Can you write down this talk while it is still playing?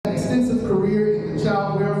extensive career in the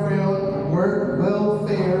child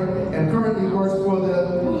welfare and currently works for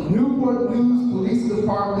the Newport News Police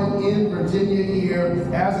Department in Virginia here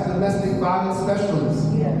as a domestic violence specialist.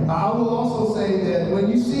 I will also say that when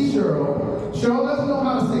you see Cheryl doesn't know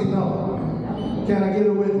how to say no. Can I get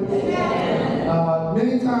a witness?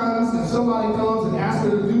 Many times if somebody comes and asks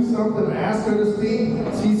her to do something or asks her to speak,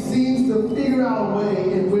 she seems to figure out a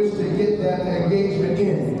way in which to get that engagement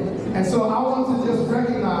in. And so I want to just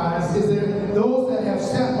recognize, is there those that have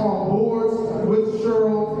sat on boards with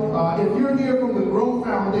Cheryl? If you're here from the Growth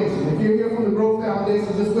Foundation,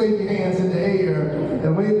 just wave your hands in the air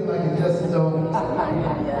and wave it like you just don't.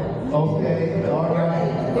 Okay, all right.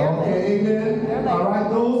 Okay, amen. All right,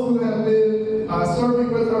 those who have been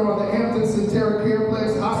serving with her on the Hampton Centera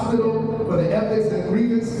Careplex Hospital for the Ethics and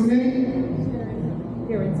Grievance Committee.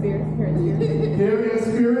 Here in spirit. Here in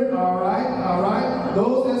spirit, all right.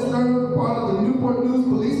 Those that serve part of the Newport News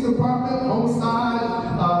Police Department, homicide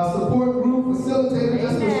support group facilitator,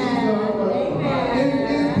 just for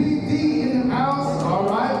NPD in the house, all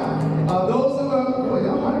right. Those who are, well,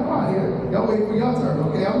 y'all might come here. Y'all wait for your turn,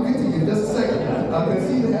 okay? I'm gonna get to you in just a second. Because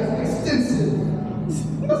she has extensive,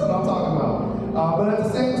 that's what I'm talking about. But at the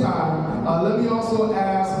same time, let me also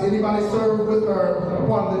ask, anybody served with her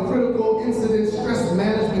part of the Critical Incident Stress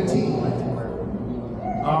Management Team?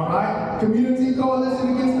 All right. Community Coalition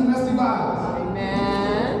Against Domestic Violence.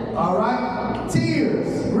 Amen. All right.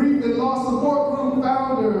 Tears, Grief and Loss Support Group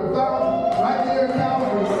founder, right there in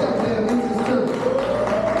Calvary, Seventh-day Adventist Church.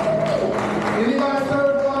 Anybody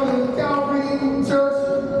served on the Calvary Church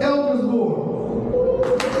Elders Board?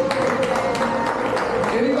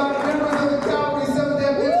 Anybody members of the Calvary Seventh-day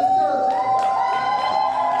Adventist Church?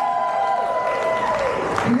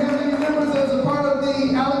 Do you have any members as a part of the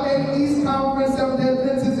Allegheny East Conference Seventh-day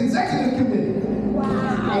Adventist Executive Committee?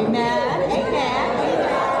 Wow. Amen.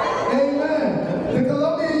 The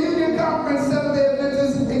Columbia Union Conference Seventh-day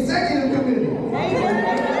Adventist Executive Committee.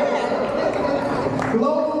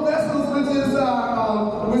 Global Vessels, which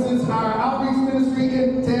is our outreach ministry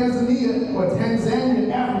in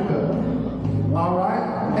Tanzania, Africa. All right.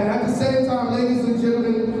 And at the same time, ladies and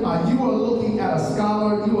gentlemen, you are looking at a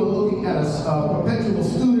scholar, you are looking at a perpetual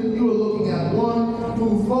student, you are looking at one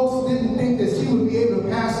who folks didn't think that she would be able to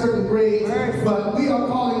pass certain grades, but we are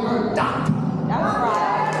calling her doctor. That's right.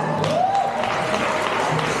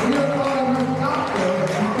 We are calling her doctor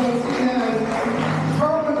because she has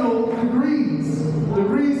terminal degrees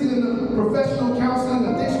in professional counseling,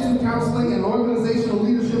 addiction counseling, and organizational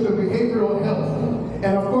leadership and behavioral health.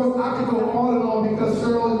 And of course, I could go on and on because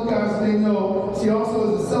Cheryl, you guys may know, she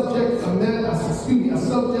also is a subject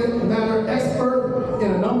matter expert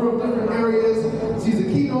in a number of different areas. She's a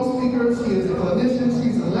keynote speaker, she is a clinician,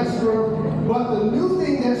 she's a lecturer. But the new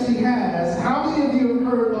thing that she has, how many of you have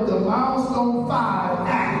heard of the Milestone 5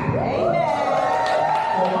 app?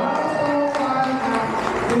 Amen. The Milestone 5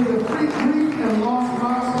 app is a free grief and loss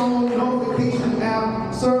milestone notification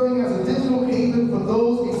app serving as a digital haven for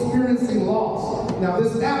those experiencing loss. Now,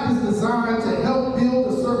 this app is designed to help build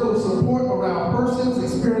a circle of support around persons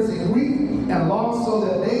experiencing grief and loss so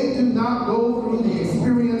that they do not go through the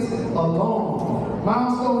experience alone.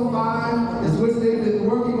 Milestone 5 is which they've been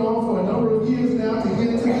working on for a number of years now to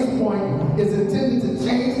get to this point, is intended to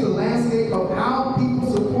change the landscape of how people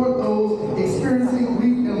support those experiencing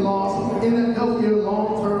grief and loss in a healthier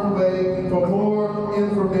long-term way. For more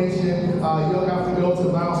information, you'll have to go to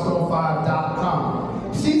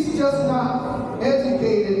milestone5.com. She's just not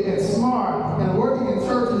educated and smart and working in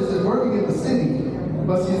churches and working in the city,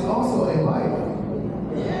 but she's also a wife.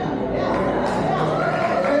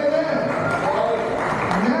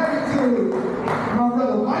 Married to my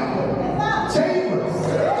brother Michael Chavers.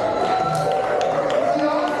 She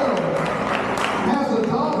also has a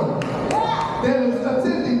daughter that is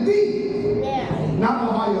attending not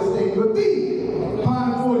Ohio State, but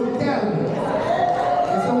Pine Forge Academy.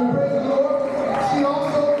 And so we praise the Lord. She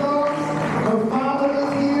also comes, her father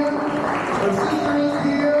is here, her sister is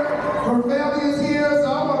here, her family is here, so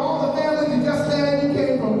I want all the family to just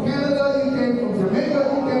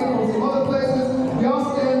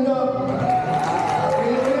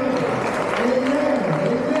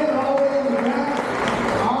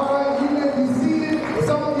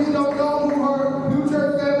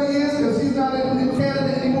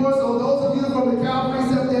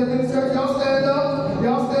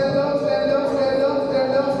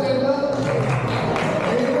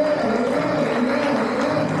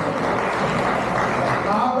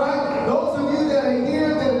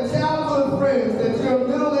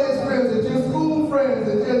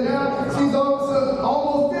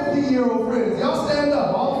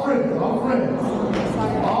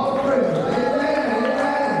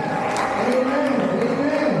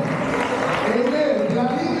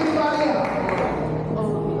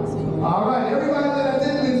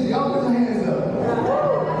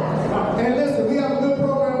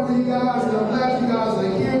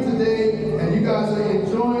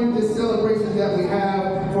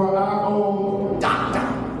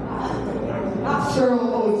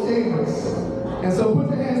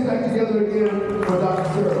together again for Dr.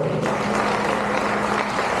 Cheryl.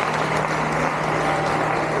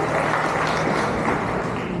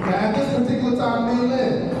 Now, at this particular time,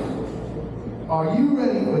 Maylin, are you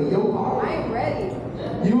ready for your part? I'm ready.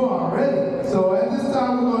 You are ready. So at this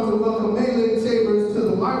time, we're going to welcome Cheryl Chavers to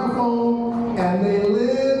the microphone. And Cheryl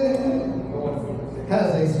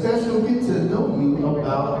has a special get to know you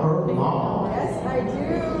about her mom. Yes, I do.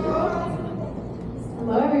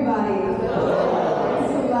 Hello, everybody. I'm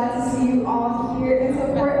so glad to see you all here in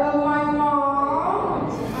support of my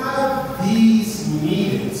mom. Have these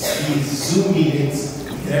meetings, these Zoom meetings,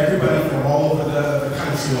 get everybody from all over the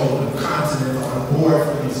country, all over the continent on board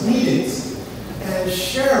for these meetings. And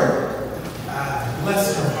Cheryl,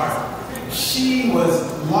 bless her heart, she was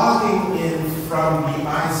logging in from the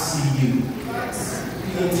ICU,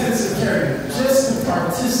 the intensive care unit, just to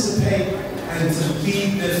participate and to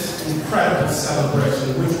lead this incredible celebration,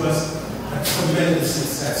 which was a tremendous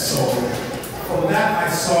success. So from that, I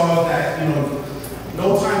saw that,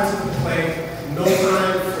 no time to complain, no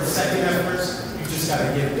time for second efforts. You just got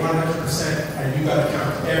to get 100%, and you got to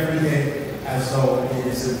count every day as though it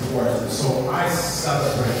is important. So I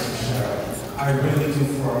celebrate you, Cheryl. I really do.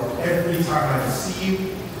 For every time I see you,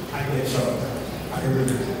 I get choked up. I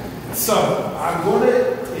really do. So I'm going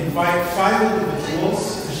to invite 5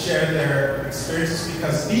 individuals to share their experiences,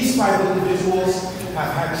 because these 5 individuals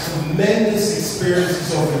have had tremendous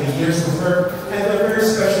experiences over the years with her, and they're very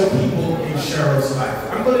special people in Cheryl's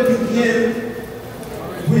life. I'm going to begin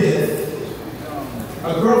with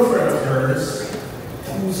a girlfriend of hers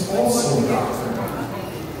who's also a doctor.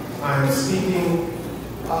 I'm speaking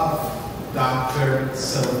of Dr.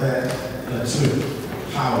 Sylvette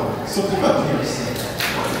Howard. So come up here, Sylvette.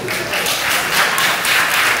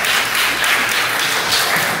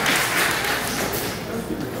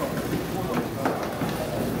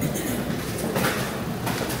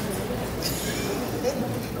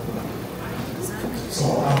 So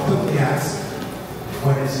I'll quickly ask,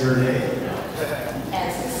 what is your name?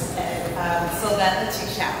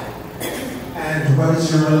 Sylvette Howard. And what is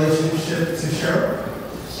your relationship to Cheryl?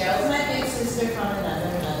 Cheryl's my big sister from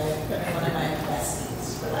another mother, one of my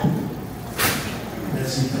besties for life.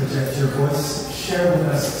 As you project your voice, share with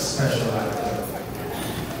us a special anecdote.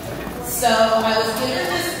 So I was given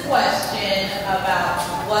this question about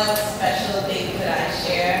what special thing could I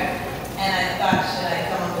share, and I thought, should I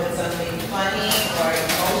come up with something funny or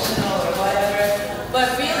emotional or whatever?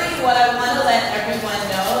 But really what I want to let everyone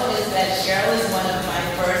know is that Cheryl is one of my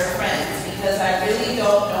first friends, because I really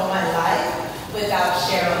don't know my life without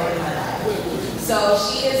Cheryl in my life. So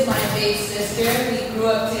she is my big sister. We grew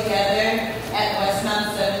up together at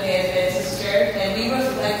Westmount Seventh-day Adventist Church, and we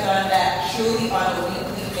reflect on that truly on a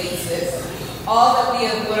weekly basis. All that we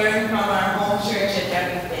have learned from our home church and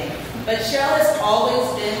everything. But Cheryl has always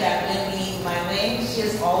been that wind beneath my wings. She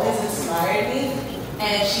has always inspired me,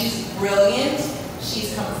 and she's brilliant.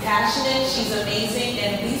 She's compassionate, she's amazing,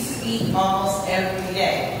 and we speak almost every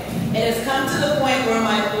day. It has come to the point where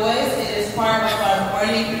my boys, it is part of our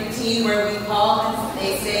morning routine where we call and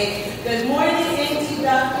they say, "Good morning, Auntie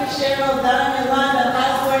Dr. Cheryl Dunn Yolanda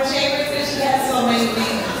Osborne Chambers," because she has so many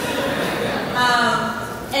names.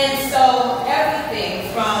 And so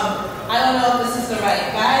everything from, I don't know if this is the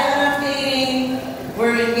right guy that I'm dating,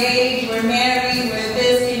 we're engaged, we're married, we're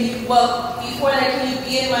this, and well, before that, can you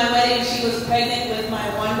be in my wedding? She was pregnant with my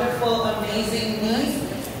wonderful, amazing niece,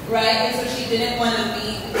 right? And so she didn't want to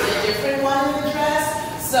be the different one in the dress,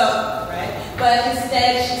 so, right? But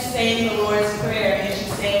instead, she's saying the Lord's Prayer, and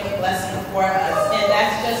she's saying the blessing for us, and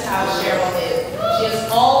that's just how Cheryl is. She has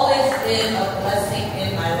always been a blessing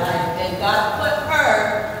in my life, and God put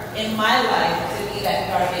her in my life to be that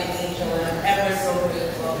guardian angel, and I'm ever so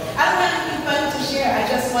grateful. I don't have anything fun to share. I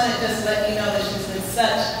just want to let you know that she's been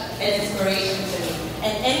such an inspiration to me.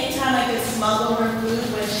 And anytime I could smuggle her food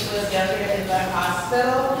when she was younger in the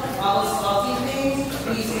hospital, all the salty things,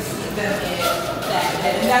 we used to sneak them in that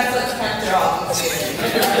bed. And that's what kept her off the stairs.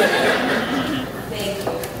 Thank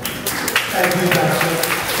you. Thank you, Doctor.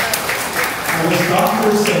 I was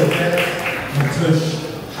Dr. Sylvette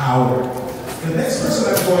Howard. The next person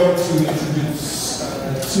I'm going to introduce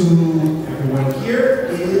to everyone here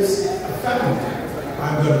is a family.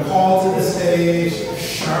 I'm going to call to the stage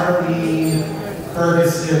Charlene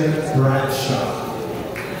Ferguson Bradshaw.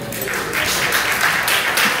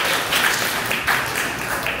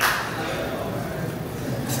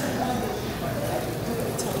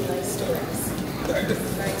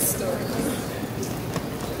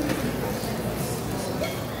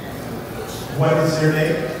 What is your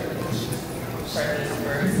name? Charlene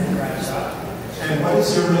Ferguson Bradshaw. And what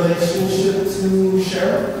is your relationship to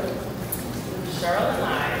Cheryl? Cheryl and I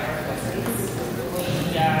are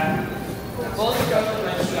both girls from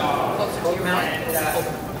Montreal. Hold your mouth.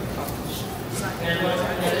 And one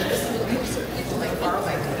from Like far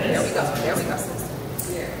away. There we go. There we go.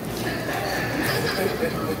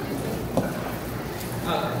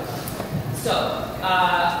 Okay. So,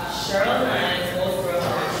 Cheryl and I both grew up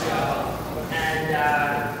in Montreal, and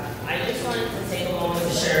I just wanted to take a moment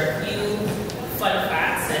to share a few fun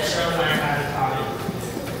facts that Cheryl and I have in common.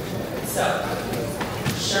 So,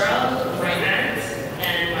 Cheryl, my aunt,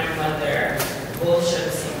 and my mother both share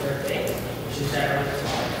the same birthday, which is January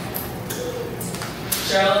 12th.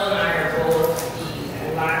 Cheryl and I are both the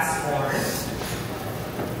last born,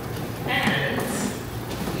 and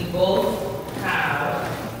we both have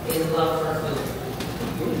a love for food.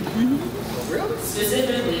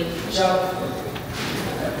 Specifically, junk food.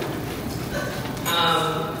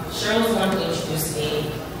 Cheryl was the one who introduced me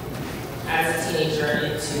as a teenager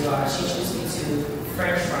into, she introduced me to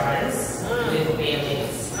French fries with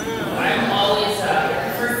mayonnaise. I'm always,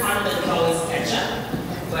 the first condiment is always ketchup,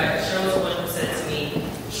 but Cheryl was the one who said to me,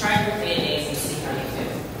 try with mayonnaise and see how you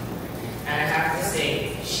feel. And I have to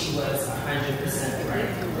say, she was 100% right.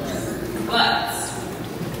 But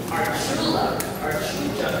our true love, our true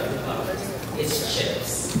junk food love, is chips.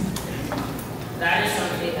 That is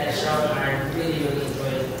something that Cheryl and I really, really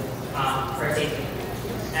enjoyed partaking in.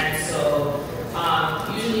 And so,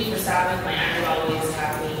 usually for Sabbath, my aunt would always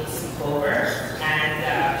have me sleep over. And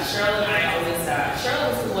Cheryl and I always, Cheryl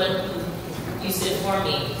was the one who used to inform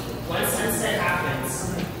me, once sunset happens,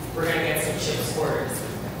 we're going to get some chips ordered.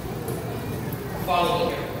 Follow me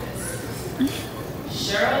here with this.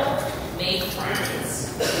 Cheryl made friends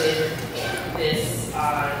with this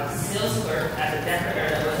sales clerk at the decorator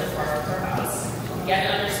that wasn't far from her house. Get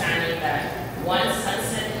an understanding that once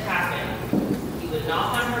sunset happened, he would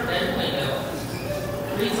knock on her bed window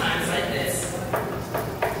 3 times like this.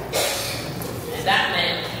 And that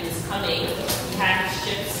meant he was coming, he had his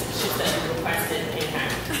chips that he requested in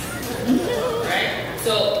hand. Right?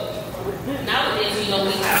 So nowadays, we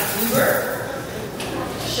have Uber.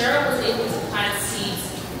 Cheryl was able to plant seeds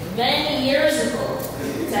many years ago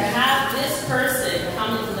to have this person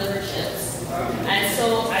come and deliver chips. And so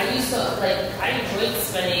I enjoyed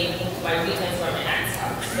spending my weekends at my aunt's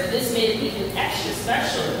house. But this made it even extra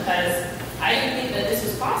special because I didn't think that this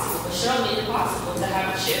was possible. But Cheryl made it possible to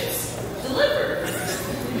have chips delivered.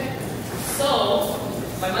 So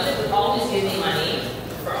my mother would always give me money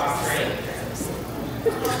for offering.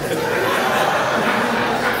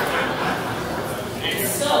 And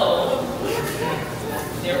so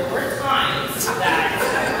there were times that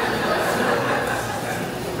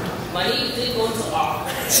money did go to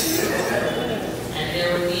offering, and there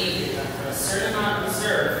would be a certain amount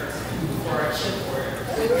reserved for a chip order.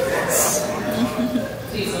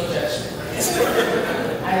 Please don't judge me.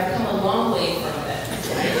 I have come a long way from that. I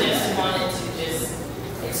just wanted to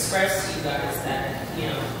express to you guys that,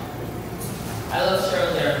 I love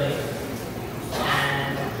Cheryl dearly,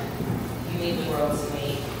 and you mean the world to me.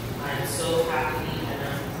 I'm so happy and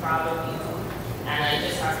I'm proud of you. And I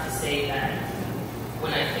just have to say that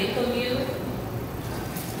when I think of you,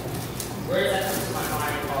 words that come to my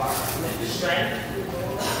mind are strength,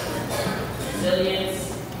 resilience,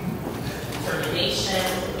 determination,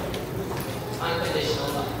 unconditional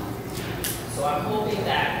love. So I'm hoping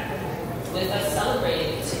that with us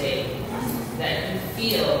celebrating today, that you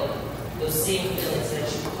feel those same feelings that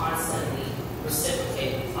you constantly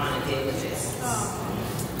reciprocate on a daily basis.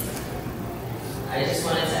 I just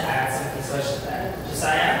wanted to add something special to that.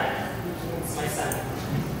 Josiah, it's my son.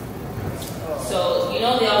 So,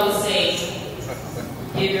 they always say,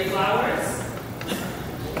 give your flowers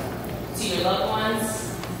to your loved ones,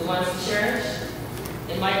 the ones you cherish.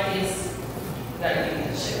 In my case, you gotta give me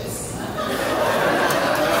the chips.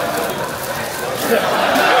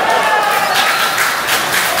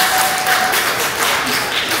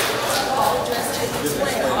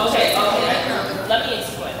 Okay, let me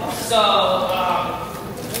explain. So,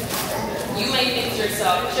 you may think to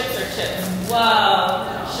yourself, chips are chips. Well,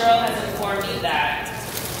 Cheryl has informed me that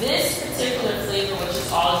this particular flavor, which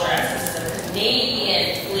is all dressed, is a Canadian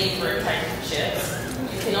flavor type of chips.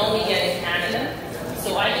 You can only get in Canada. So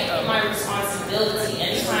I make it my responsibility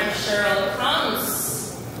anytime Cheryl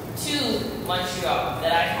comes to Montreal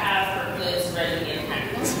that I have her goods ready in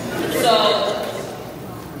hand. So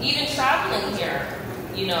even traveling here,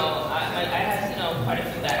 I had quite a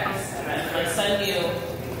few bags. And my son knew,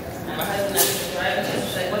 and my husband had been driving.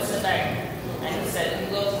 He's like, "What's the bag?" And he said, he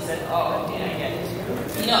looked. He said, "Oh, okay, I get it."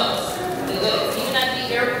 He knows the goods. Even at the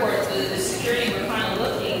airport, the security were kind of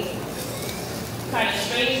looking kind of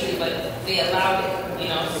strangely, but they allowed it.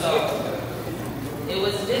 So it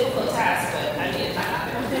was a difficult task, but I made it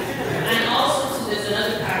happen. And also there's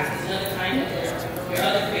another kind of your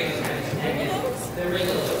other favorite kind. The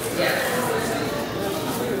Ringalos. Yes.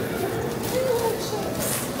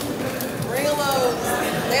 Ringalos.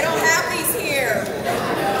 They don't have these here.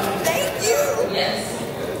 Thank you. Yes.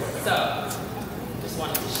 So, just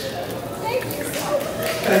wanted to share that. Thank you so much.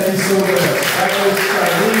 Thank you so much. That was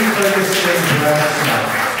Charlene Ferguson Bradshaw.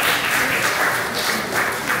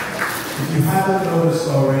 If you haven't noticed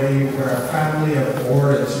already, we're a family of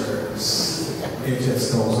orators. It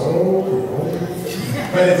just goes on.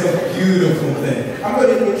 But it's a beautiful thing. I'm going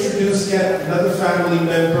to introduce yet another family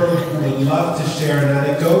member who would love to share an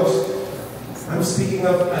anecdote. I'm speaking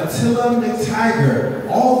of Attila McTaggart,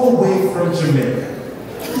 all the way from Jamaica.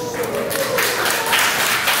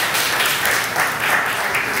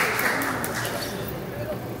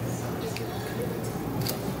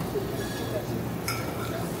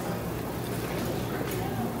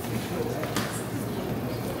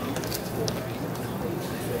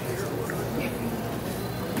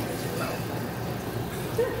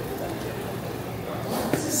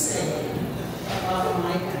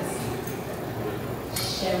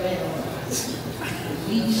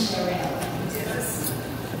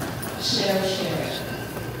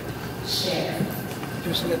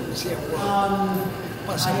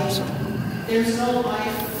 There's no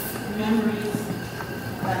life memories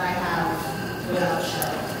that I have without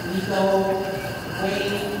Cheryl. We go way,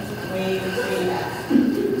 way, way back.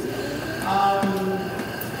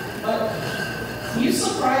 But you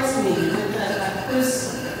surprised me with that quiz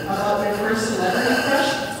about your first celebrity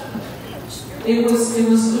crush. It was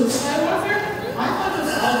Luke Skywalker. I thought it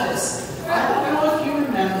was Elvis. I don't know if you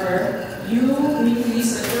remember. You, me,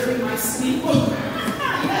 Lisa, during my sleepover.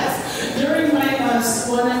 Yes, during my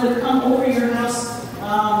when I would come over your house,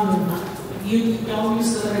 you don't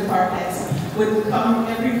used to live in Parkheads, would come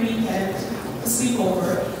every weekend to sleep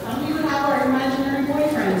over, and we would have our imaginary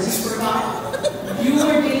boyfriends. You forgot. You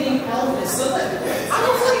were dating Elvis. So I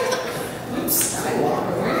was like, Luke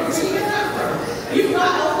Skywalker, where did you get that from? You've got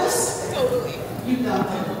Elvis? Totally. You got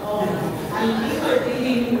him. Oh no. And we were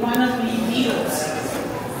dating one of the Beatles,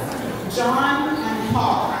 John and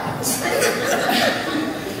Paul.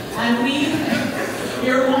 And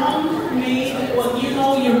your mom made, well, you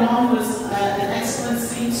know your mom was an excellent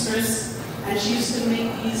seamstress, and she used to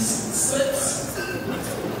make these slips,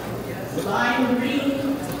 lime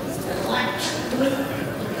green, black,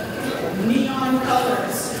 neon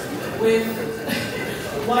colors with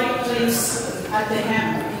white lace at the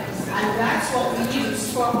hem. And that's what we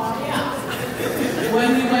used for our hair when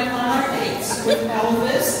we went on our dates with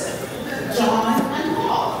Elvis, John, and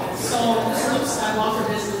Paul. So this Luke Skywalker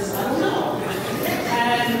business, I don't know.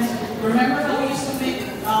 And remember how we used to make, we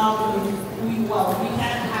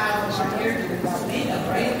can't have our hair do without makeup,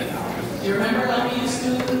 right? Do you remember how we used to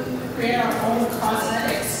create our own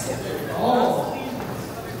cosmetics? Oh,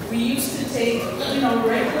 we used to take,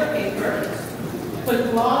 regular paper,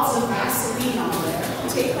 put lots of Vaseline on there,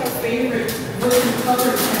 take our favorite wooden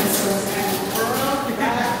colored pencils and rub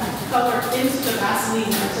that color into the Vaseline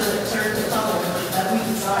until it turned the color that we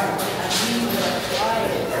desired. And we would apply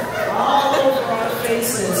it all over our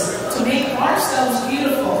faces to make ourselves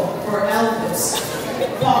beautiful for Elvis,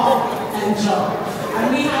 Paul, and John.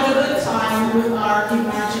 And we had a good time with our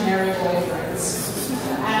imaginary boyfriends.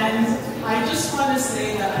 And I just want to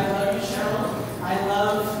say that I love you, Cheryl. I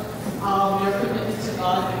love your commitment to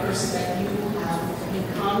God, the person that you have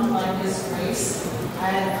become by His grace.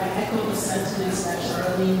 And I echo the sentiments that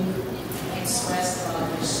Charlene expressed about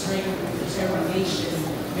your strength, your determination,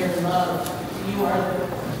 your love.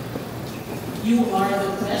 You are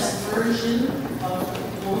the best version of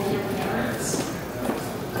both your parents.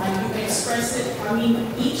 And you express it,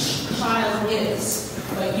 each child is,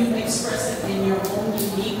 but you express it in your own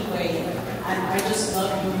unique way. And I just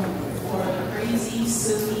love you for the crazy,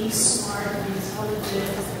 silly, smart,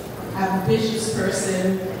 intelligent, ambitious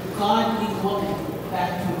person, godly woman that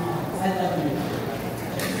you are. I love you.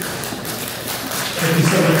 Thank you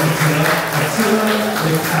so much, Attila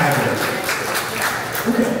McTaggart.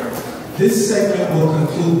 Okay. This segment will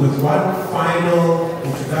conclude with one final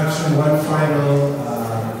introduction, one final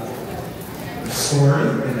story,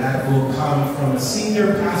 and that will come from a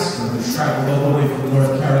senior pastor who's traveled all the way from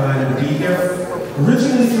North Carolina to be here,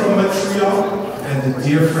 originally from Montreal, and a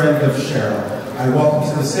dear friend of Cheryl. I welcome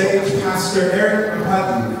to the stage Pastor Eric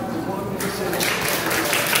Apadu.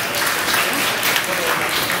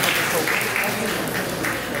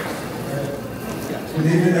 Good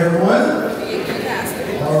evening, everyone.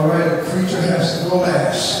 All right, the preacher has to go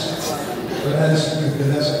last. But that's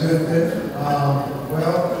a good thing.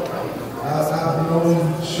 I've known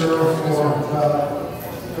Cheryl for about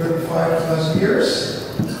 35 plus years. years.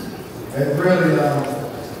 And really,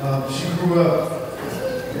 she grew up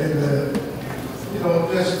in the,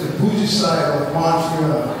 just the bougie side of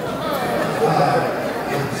Montreal.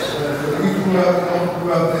 We grew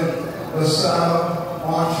up in LaSalle,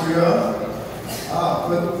 Montreal.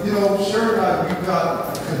 But, Cheryl and I, we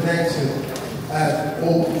got connected at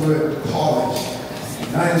Oakwood College,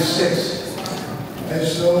 96. And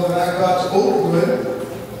so when I got to Oakwood,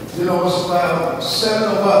 it was about 7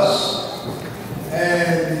 of us.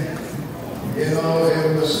 And, it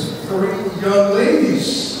was 3 young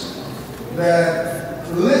ladies that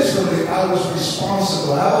literally I was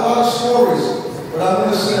responsible. I have a lot of stories, but I'm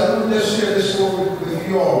going to just share this story with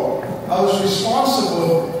you all. I was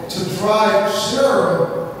responsible to drive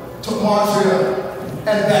Cheryl to Montreal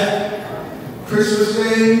and back. Christmas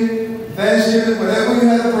Day, Thanksgiving, whatever we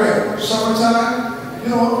had to bring. Summertime,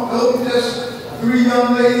 it'll be just 3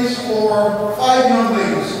 young ladies or 5 young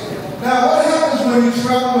ladies. Now, what happens when you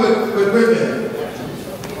travel with women?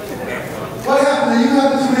 What happens? You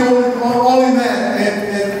happen to be the only man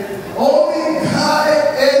and only guy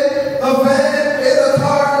in the van, in the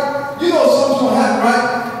car. Something's going to happen, right?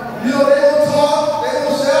 They don't talk. They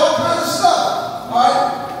don't say all kinds of stuff. All right?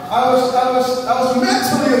 I was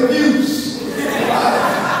mentally abused.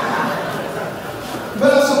 But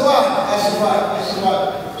I survived.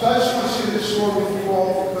 So I just want to share this story with you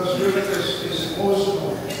all because really it's emotional.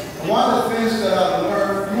 One of the things that I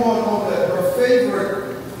learned, you all know that her favorite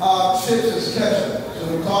chips is ketchup. So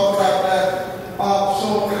we talked about that. So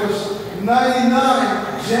it was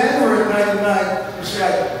January 99,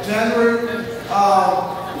 January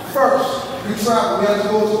 1st, we traveled. We had to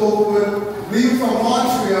go to Oakwood, leave from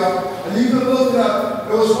Montreal, and you can look it up.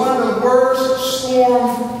 It was one of the worst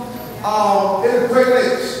storms in the Great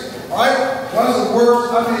Lakes, right? One of the worst.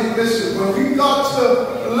 Listen, when we got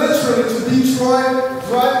literally to Detroit,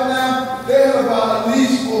 driving down, they had about at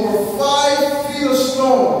least over 5 feet of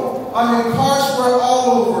snow. Cars were all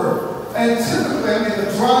over. And typically,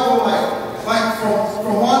 the drive like from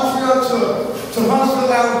Montreal to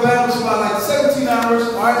Huntsville, Alabama was about 17 hours,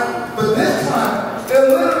 right? But this time, it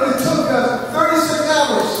literally took us 36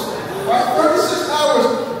 hours, right? 36 hours.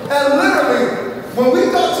 And literally, when we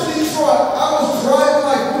got to Detroit, I was driving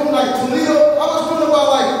going Toledo. I was doing about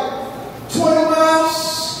 20 miles.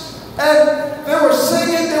 And they were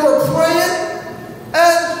singing, they were praying.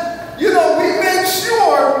 And, we made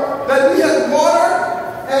sure that we had water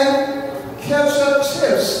and ketchup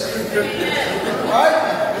chips. Right?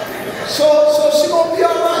 So she's going to be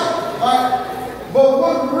all right. Right? But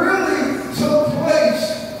what really took place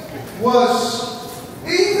was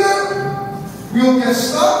either we'll get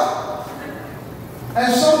stuck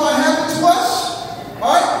and something might happen to us,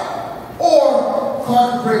 right? Or car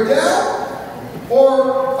could break down, or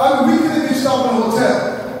we couldn't be stopped in a hotel.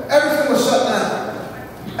 Everything was shut down.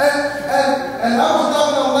 And I was not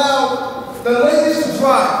going to allow the ladies to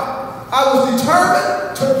drive. I was determined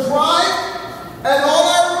to drive, and all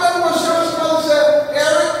I remember was Cheryl's mother said,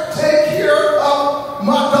 Eric, take care of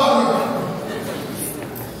my daughter.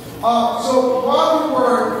 So while we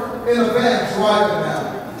were in a van driving now,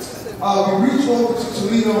 we reached over to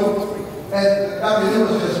Toledo, and it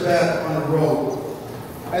was just bad on the road.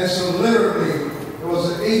 And so literally, it was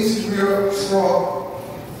an 18-wheel truck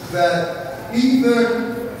that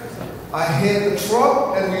either I hit the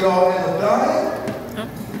truck and we all end up dying,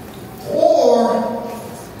 or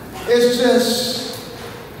it's just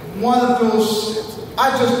one of those,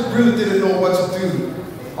 I just really didn't know what to do,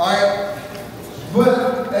 all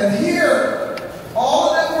right? And here,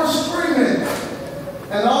 all of them were screaming,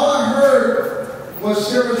 and all I heard was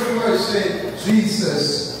Cheryl's voice saying,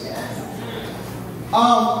 Jesus.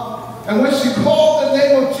 And when she called the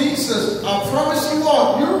name of Jesus, I promise you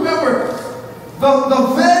all, you remember, the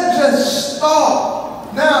van just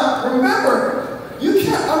stopped. Now, remember, you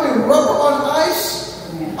can't, rubber on ice,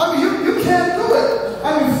 you can't do it.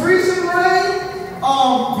 Freezing rain,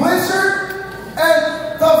 blizzard, and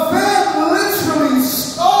the van literally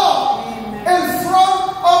stopped in front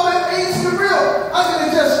of an 18-wheel. It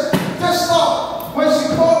just stopped. When she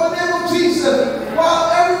called the name of Jesus, while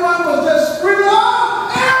everyone was just screaming, oh,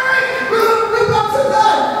 Eric, we're about to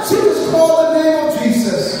die. She just called the name of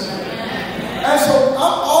Jesus. And so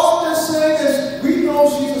all I'm just saying is, we know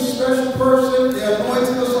she's a special person. The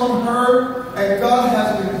anointing is on her, and God has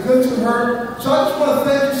been good to her. So I just want to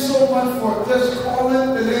thank you so much for just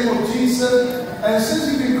calling the name of Jesus. And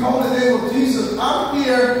since you've been calling the name of Jesus, I'm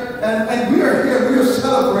here, and we are here. We are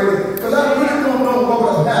celebrating, because I really don't know what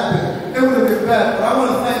would have happened. It would have been bad. But I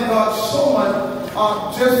want to thank God so much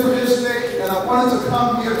just for this day, and I wanted to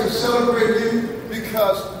come here to celebrate you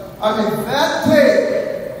because, that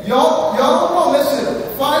day, y'all don't know snow,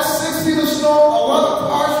 listen, 5, 6 feet of snow, a lot of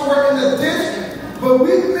cars were in the ditch, but we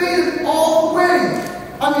made it all the way.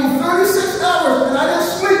 I mean, 36 hours, and I didn't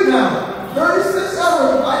sleep now. 36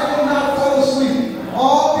 hours, I did not fall asleep.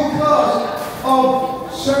 All because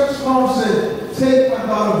of church mom said, take my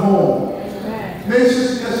daughter home. Make sure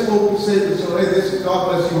she gets open safely. So, hey, listen, God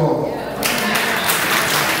bless you all.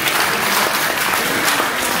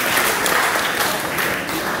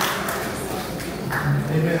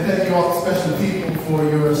 Amen. Thank you all special people for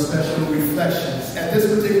your special reflections. At this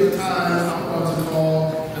particular time, I'm going to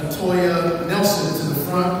call Latoya Nelson to the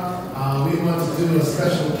front. We want to do a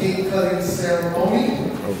special cake cutting ceremony.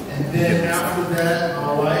 And then after that,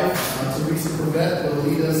 my wife, Teresa Prevette, will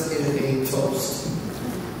lead us in a toast.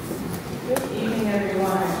 Good evening,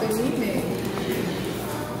 everyone. Good evening.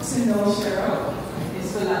 To know Cheryl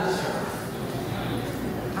is to love Cheryl.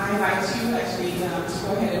 I invite you actually to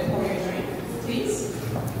go ahead and pour your drink, please.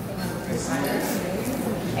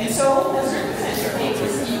 And so, let's represent your cake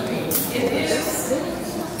this evening. It is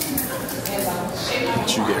Did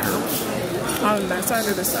you get her? On that side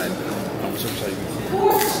or this side? On some side.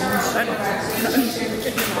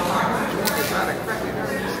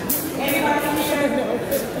 Anybody here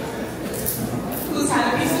who's had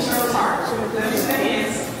a piece of Cheryl's heart? Let me say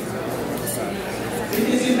yes.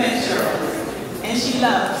 Because you met Cheryl. And she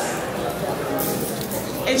loves.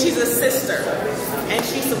 And she's a sister. And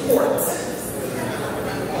she supports.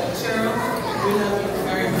 Cheryl, we love you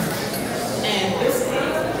very much. And this day,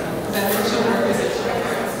 that what your work is at your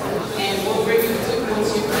heart. And what we're going to do once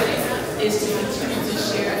you put it is to continue to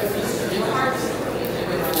share a piece of your heart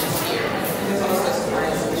with us this year. And there's also a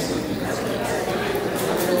surprise.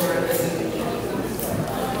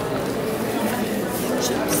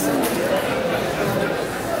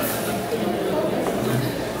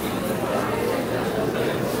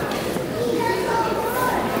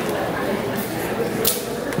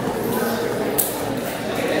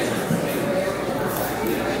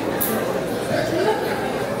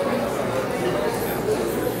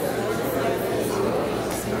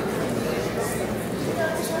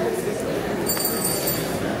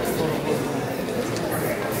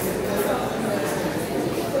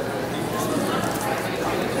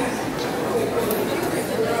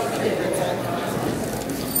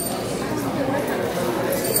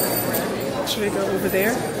 Should I go over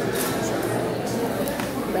there?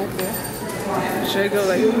 Back there? Should I go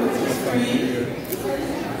like...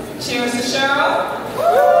 Cheers to Cheryl.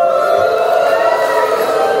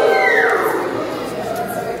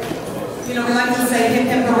 You know, we like to say hip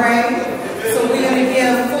hip hooray. So we're going to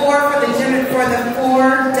give 4 for the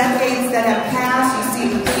 4 decades that have passed. You see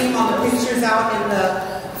the theme on the pictures out in the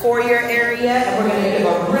foyer area. And we're going to give a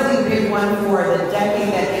really big one for the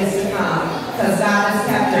decade that is to come. Because God has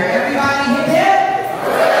kept her. Everybody hip hip.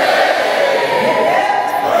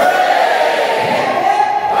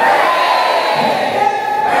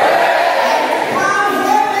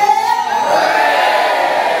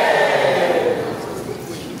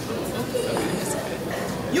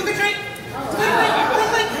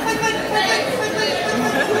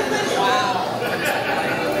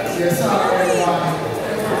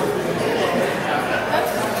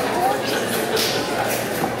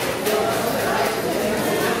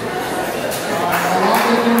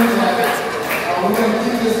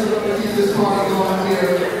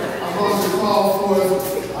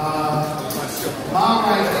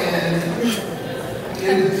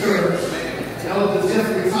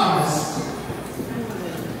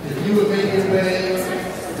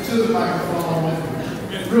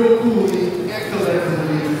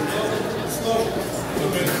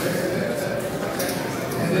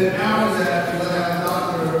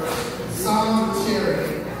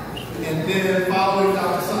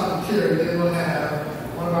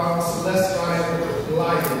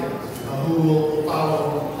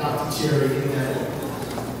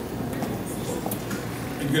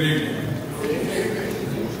 Good evening.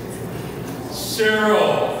 Cheryl.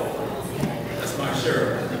 That's my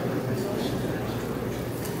Cheryl.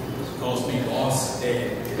 She calls me Boss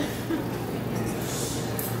Dad.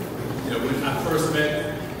 You know, when I first met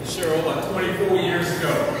Cheryl about 24 years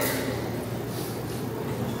ago,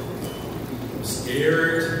 I was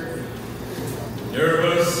scared,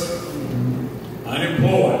 nervous,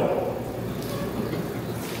 unemployed.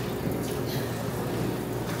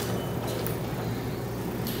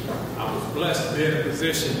 Blessed to be in a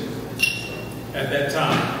position at that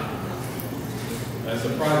time as a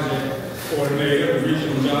project coordinator of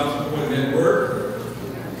Regional Jobs Support Network,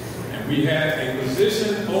 and we had a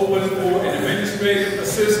position open for an administrative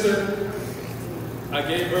assistant. I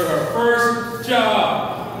gave her her first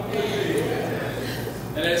job,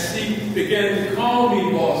 and as she began to call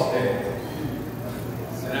me Boss Dad.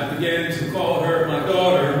 And I began to call her my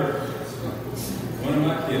daughter, one of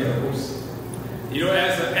my kiddos. You know,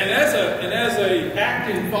 as a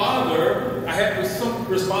acting father, I had some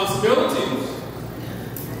responsibilities.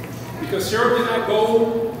 Because Cheryl did not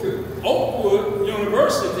go to Oakwood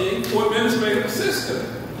University for administrative assistant.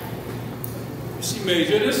 She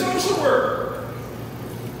majored in social work.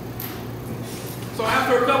 So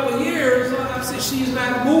after a couple of years, I said she's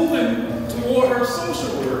not moving toward her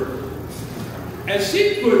social work. As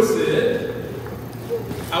she puts it,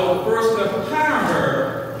 I was first to hire her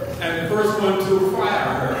and the first one to fire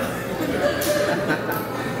her.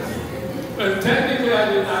 But technically, I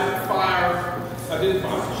didn't fire her.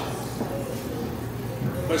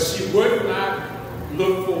 But she would not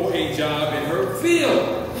look for a job in her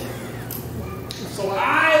field. So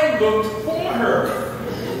I looked for her.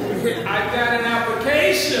 I got an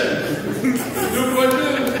application. Newport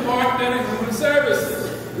News Department of Human Services.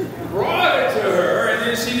 Brought it to her, and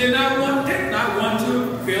then she did not want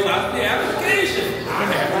to fill out the application. I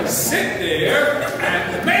had to sit there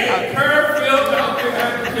and make her fill out the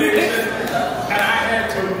application, and I had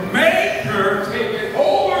to make her take it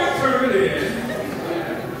over and turn it in,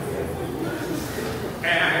 and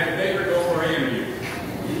I had to make her go for an interview.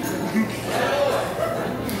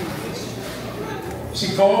 She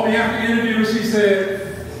called me after the interview and she said,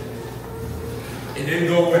 it didn't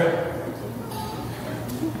go well.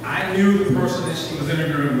 I knew the person that she was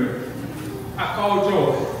interviewing with. I called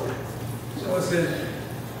Joy. Joy said,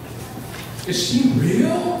 is she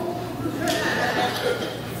real?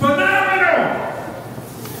 Phenomenal!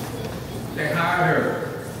 They hired her.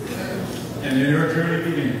 And then her journey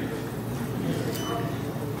began.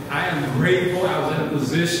 I am grateful I was in a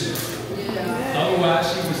position. Otherwise,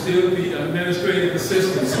 she would still be an administrative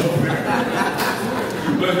assistant somewhere.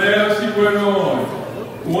 But now she went on.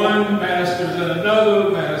 One master's and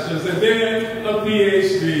another master's, and then a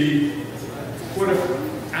PhD.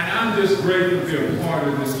 And I'm just grateful to be a part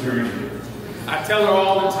of this journey. I tell her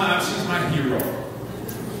all the time, she's my hero.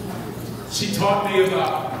 She taught me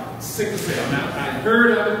about sickle cell. Now, I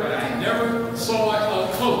heard of it, but I never saw it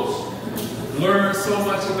up close. Learned so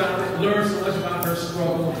much about it, learned so much about her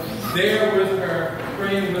struggle. There with her,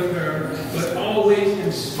 praying with her, but always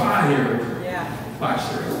inspired by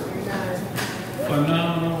Cheryl.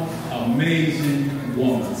 Phenomenal, amazing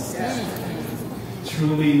woman.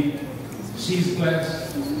 Truly, she's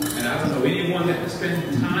blessed. And I don't know anyone that has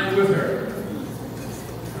spent time with her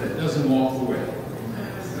that doesn't walk away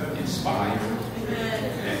inspired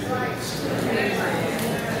and blessed.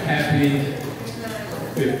 Happy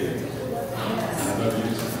 50th. I love you.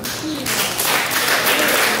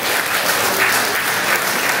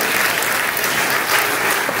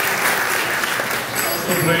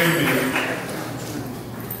 Also blame me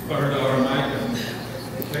for her daughter Micah.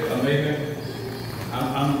 Amazing.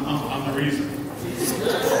 I'm the reason. She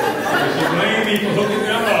blamed me for hooking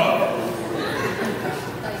them up.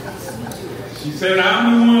 She said I'm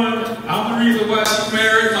the reason why she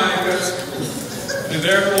married Micah, and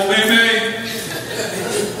therefore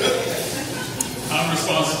I'm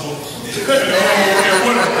responsible. And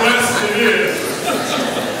what a blessing it is.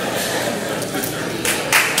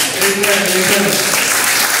 Amen.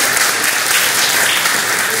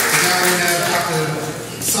 Now we have Dr.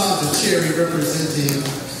 Sandra Cherry representing,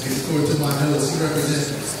 according to my notes, he represents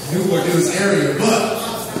Newport News area, but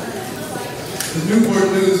the Newport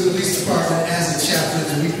News Police Department as a chapter,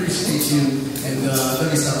 and we appreciate you. And let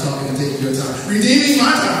me stop talking and take your time. Redeeming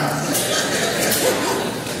my time.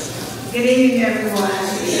 Good evening, everyone.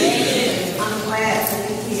 I'm glad to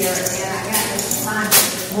be here, and I got this assignment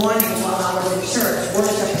this morning while I was in church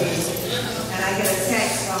worshiping, and I get a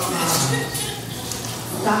text from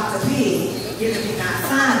Dr. P giving me my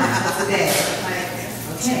assignment for today. I'm like,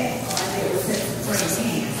 okay, all I did was sit and praise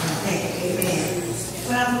hands. I'm thinking, amen.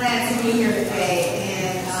 But I'm glad to be here today,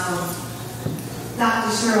 and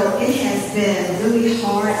Dr. Cheryl, it has been really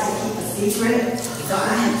hard to keep a secret, so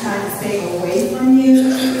I have tried to stay away from you.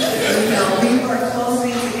 We work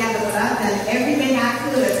closely together, but I've done everything I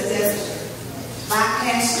could to just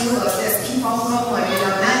bypass you or just keep on going,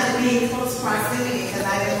 not to be in close proximity because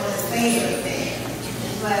I didn't want to say anything.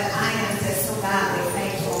 But I am just so godly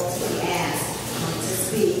thankful to be asked to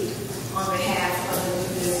speak on behalf of the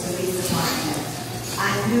Newport Police Department.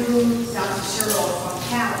 I knew Dr. Cheryl from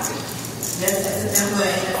Calgary, just as a member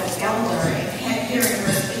and as an elder, and hearing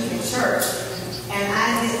her speak in church. And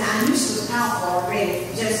I knew she was powerful already,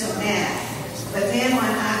 just from that. But then when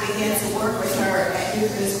I began to work with her at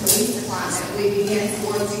Newport Police Department, we began to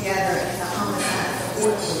work together in the homicide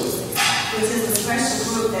support group, which is a special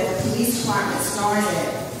group that the police department started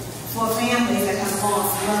for families that have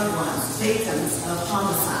lost loved ones, victims of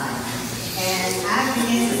homicide. And I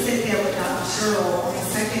began to sit there with Dr. Cheryl on the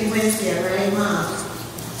second Wednesday of every month.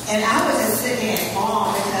 And I was just sitting there in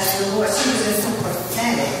awe because the Lord, she was just so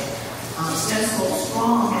prophetic, just so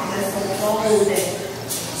strong and just so bold and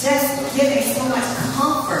just giving so much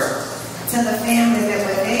comfort to the families that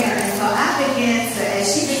were there. And so I began to, as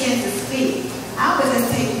she began to speak, I would just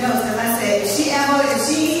take notes. And I said, if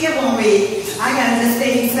she here on me, I got to just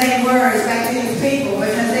say these same words back to these people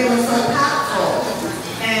because they were so powerful.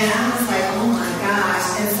 And I was like, oh my gosh.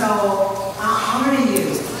 And so I honor you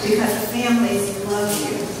because the families love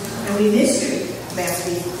you. And we miss you last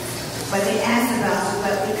week. But they asked about you.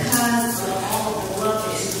 But because of all the love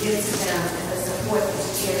that you give to them and the support that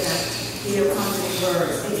you give them, your comforting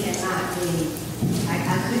words, it cannot be, I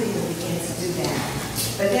couldn't even begin to do that.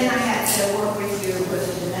 But then I had to work with you with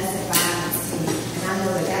the domestic violence team. And I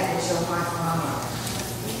know that that was your heart, Mama.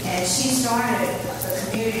 And she started the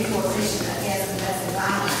community coalition against domestic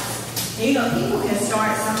violence. And, you know, people can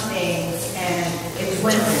start some things and it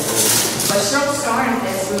dwindles. But Cheryl started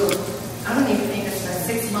this group, I don't even think it's for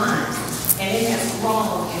 6 months. And it has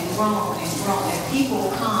grown and grown and grown. And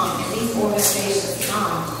people come and these organizations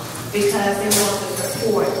come because they want to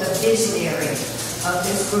support the visionary of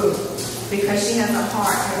this group. Because she has a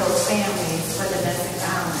heart for those families for domestic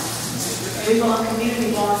violence. We've gone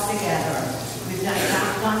community walks together. We've done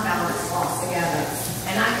gun violence walks together.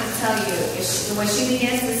 And I can tell you, when she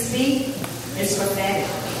begins to speak, it's prophetic.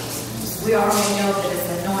 We already know that it's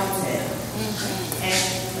anointed. And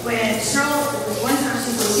when Cheryl, one time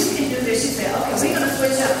she said, you can do this. She said, okay, we're going to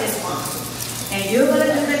switch up this month. And you're going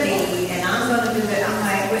to do the lead, and I'm going to do that. I'm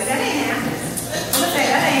like, well, that ain't happening. I'm going to say,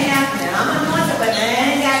 that ain't happening. I'm anointed, but I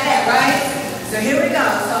ain't got that, right? So here we go.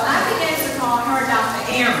 So I began to call her Dr.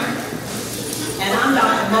 Aaron. And I'm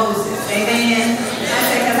Dr. Moses. Amen. I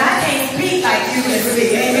said, because I can't speak like you can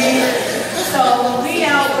speak. Amen. So when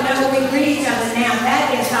whenever we greet each other now,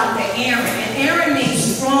 that is Dr. Aaron. And Aaron means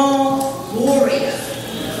strong warrior.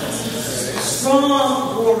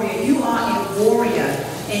 Strong warrior. You are a warrior.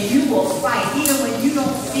 And you will fight. Even when you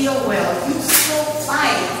don't feel well, you still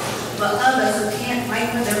fight for others who can't fight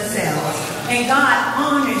for themselves. And God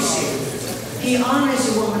honors you. He honors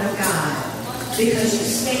you, woman of God, because you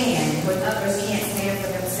stand when others can't stand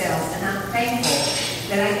for themselves. And I'm thankful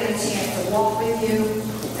that I get a chance to walk with you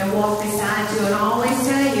and walk beside you. And I always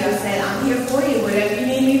tell you, I said, I'm here for you. Whatever you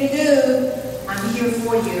need me to do, I'm here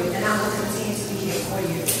for you. And I will continue to be here for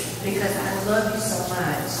you because I love you so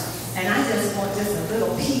much. And I just want just a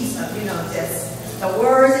little piece of, just the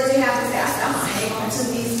words that you have to say. I said, I'm going to hang on to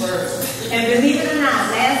these words. And believe it or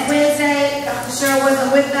not, last Wednesday, Dr. Cheryl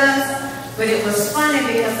wasn't with us, but it was funny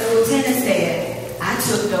because the lieutenant said, I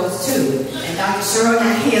took those too. And Dr. Cheryl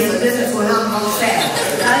not here, so this is what I'm going to say.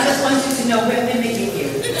 I just want you to know we're mimicking you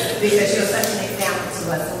because you're such an example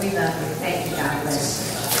to us, and we love you. Thank you. God bless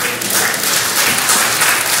you.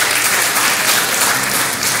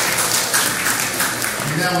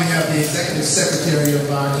 Now we have the Executive Secretary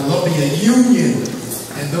of our Columbia Union.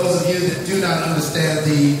 And those of you that do not understand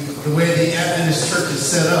the way the Adventist Church is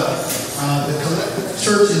set up, the collective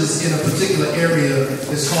churches in a particular area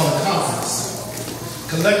is called a conference.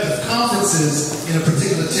 Collective conferences in a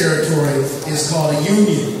particular territory is called a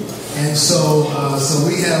union. And so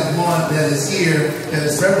we have one that is here that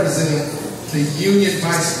is representing the Union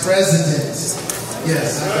Vice President.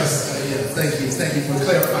 Yes, thank you for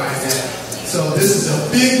clarifying that. So this is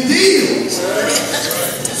a big deal.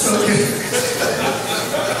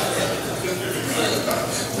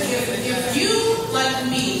 If you,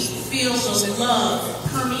 like me, feel the love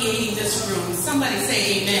permeating this room, somebody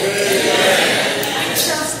say amen. I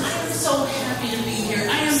am so happy to be here.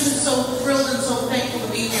 I am just so thrilled and so thankful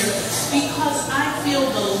to be here because I feel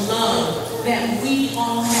the love that we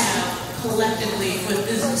all have collectively with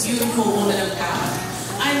this beautiful woman of God.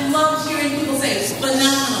 I love hearing people say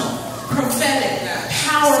phenomenal, prophetic,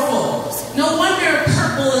 powerful. No wonder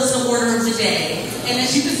purple is the order of the day. And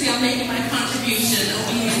as you can see, I'm making my contribution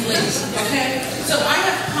obediently. Okay? So I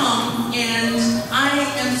have come and I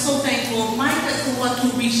am so thankful. Mike is the one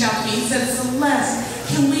who reached out to me. He said,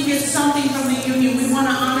 Celeste, can we get something from the union? We want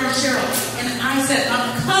to honor Cheryl. And I said,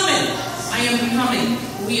 I'm coming. I am coming.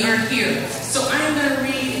 We are here. So I'm going to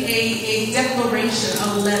read a declaration,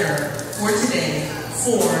 a letter for today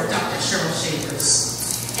for Dr. Cheryl Chavers.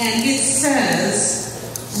 And it says,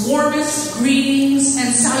 warmest greetings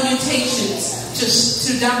and salutations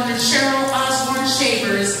to Dr. Cheryl Osborne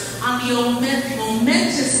Chavers on the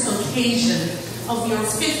momentous occasion of your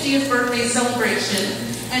 50th birthday celebration,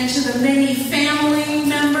 and to the many family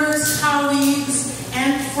members, colleagues,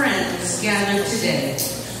 and friends gathered today.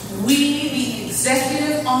 we, the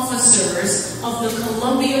executive officers of the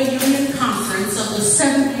Columbia Union Conference of the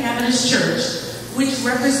Seventh Adventist Church, which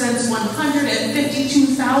represents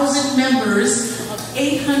 152,000 members of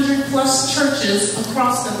 800 plus churches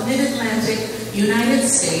across the Mid-Atlantic United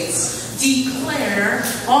States, declare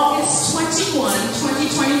August 21,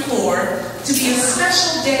 2024 to be a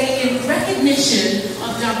special day in recognition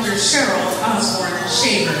of Dr. Cheryl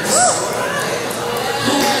Chavers.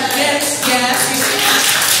 Yes.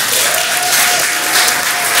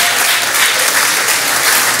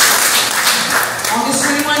 August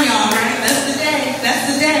 21, y'all, right? That's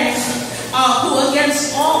the day. Who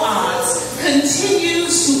against all odds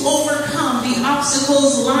continues to overcome the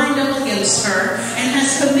obstacles lined up against her and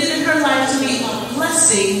has committed her life to be a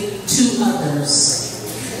blessing to others.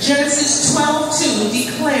 Genesis 12:2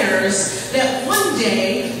 declares that one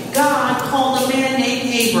day God called a man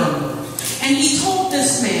named Abram, and he told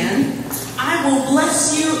this man, I will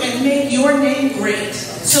bless you and make your name great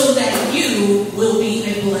so that you will be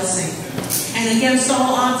a blessing. And against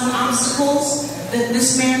all odds and obstacles that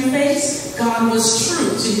this man faced, God was true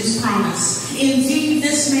to his promise. Indeed,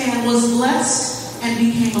 this man was blessed and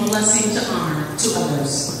became a blessing to honor to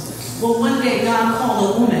others. Well, one day God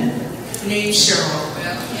called a woman named Cheryl,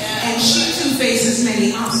 and she too faces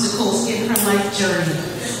many obstacles in her life journey.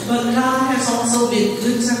 But God has also been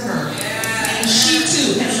good to her, and she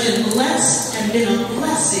too has been blessed and been a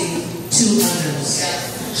blessing to others.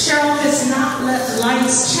 Cheryl has not let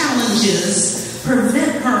life's challenges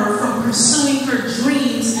prevent her from pursuing her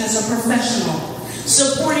dreams as a professional,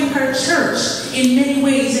 supporting her church in many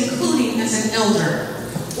ways, including as an elder,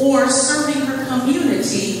 or serving her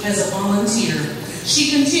community as a volunteer.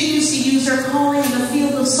 She continues to use her calling in the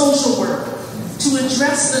field of social work to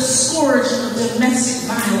address the scourge of domestic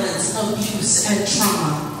violence, abuse, and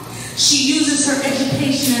trauma. She uses her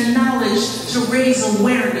education and knowledge to raise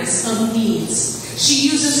awareness of needs. She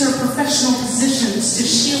uses her professional positions to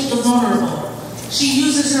shield the vulnerable. She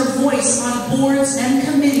uses her voice on boards and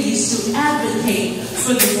committees to advocate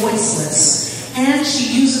for the voiceless. And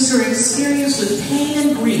she uses her experience with pain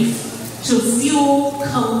and grief to fuel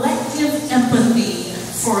collective empathy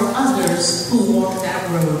for others who walk that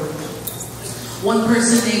road. One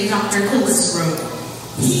person named Dr. Hillis wrote,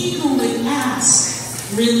 he who would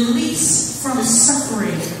ask release from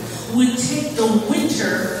suffering would take the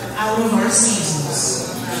winter out of our seasons,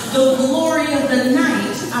 the glory of the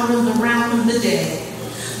night out of the round of the day,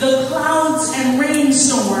 the clouds and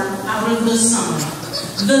rainstorm out of the summer,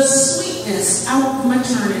 the sweetness out of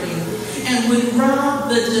maternity, and would rob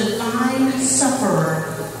the divine sufferer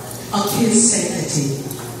of his sanctity.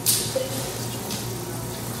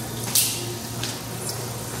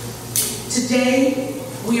 Today,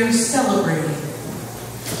 we are celebrating,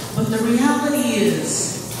 but the reality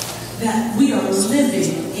is that we are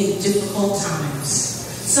living in difficult times.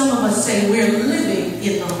 Some of us say we're living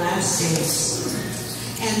in the last days.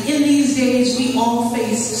 And in these days, we all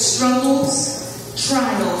face struggles,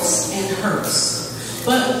 trials, and hurts.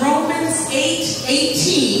 But Romans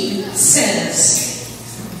 8:18 says,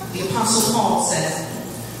 the Apostle Paul says,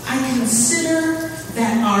 I consider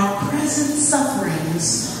that our present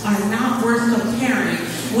sufferings are not worth comparing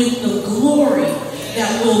with the glory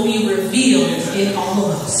that will be revealed in all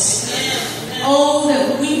of us. Oh,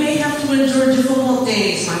 that we may have to endure difficult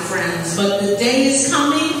days, my friends, but the day is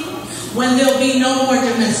coming when there'll be no more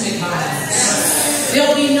domestic violence.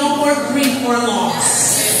 There'll be no more grief or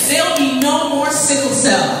loss. There'll be no more sickle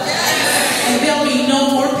cell. And there'll be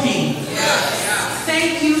no more pain.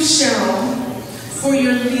 Thank you, Cheryl, for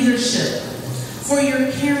your leadership, for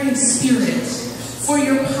your caring spirit, for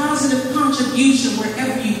your positive contribution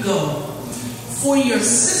wherever you go, for your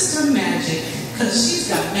sister magic, because she's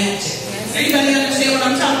got magic. Anybody understand what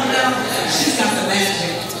I'm talking about? She's got the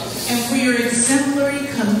magic. And for your exemplary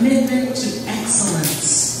commitment to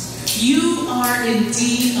excellence. You are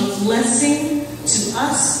indeed a blessing to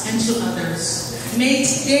us and to others. May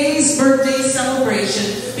today's birthday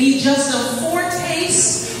celebration be just a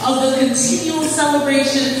foretaste of the continual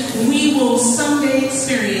celebration we will someday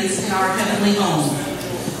experience in our heavenly home.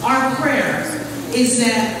 Our prayer is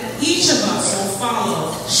that each of us will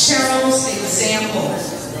follow Cheryl's example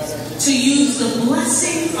to use the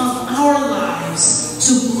blessing of our lives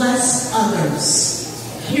to bless others.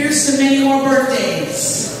 Here's to many more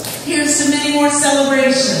birthdays. Here's to many more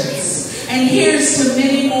celebrations. And here's to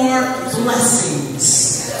many more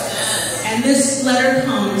blessings. And this letter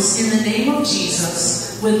comes in the name of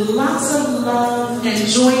Jesus with lots of love and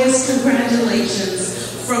joyous congratulations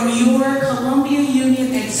from your Columbia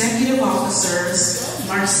Union executive officers,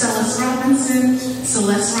 Marcellus Robinson,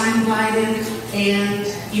 Celeste Ryan Blyden, and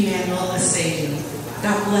Emmanuel Estadu.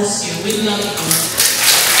 God bless you. We love you.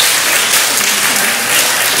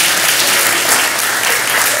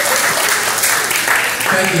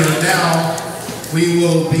 Thank you. And now we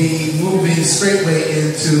will be moving straightway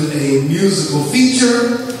into a musical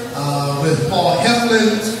feature with Paul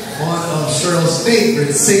Heflin, one of Cheryl's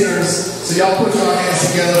favorite singers. So y'all put your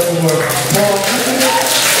hands together for Paul Heflin.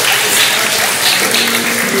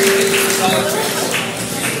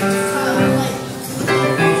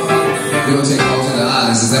 We're going to take Paul to the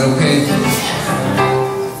islands. Is that okay?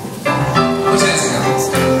 Put your hands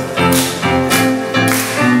together.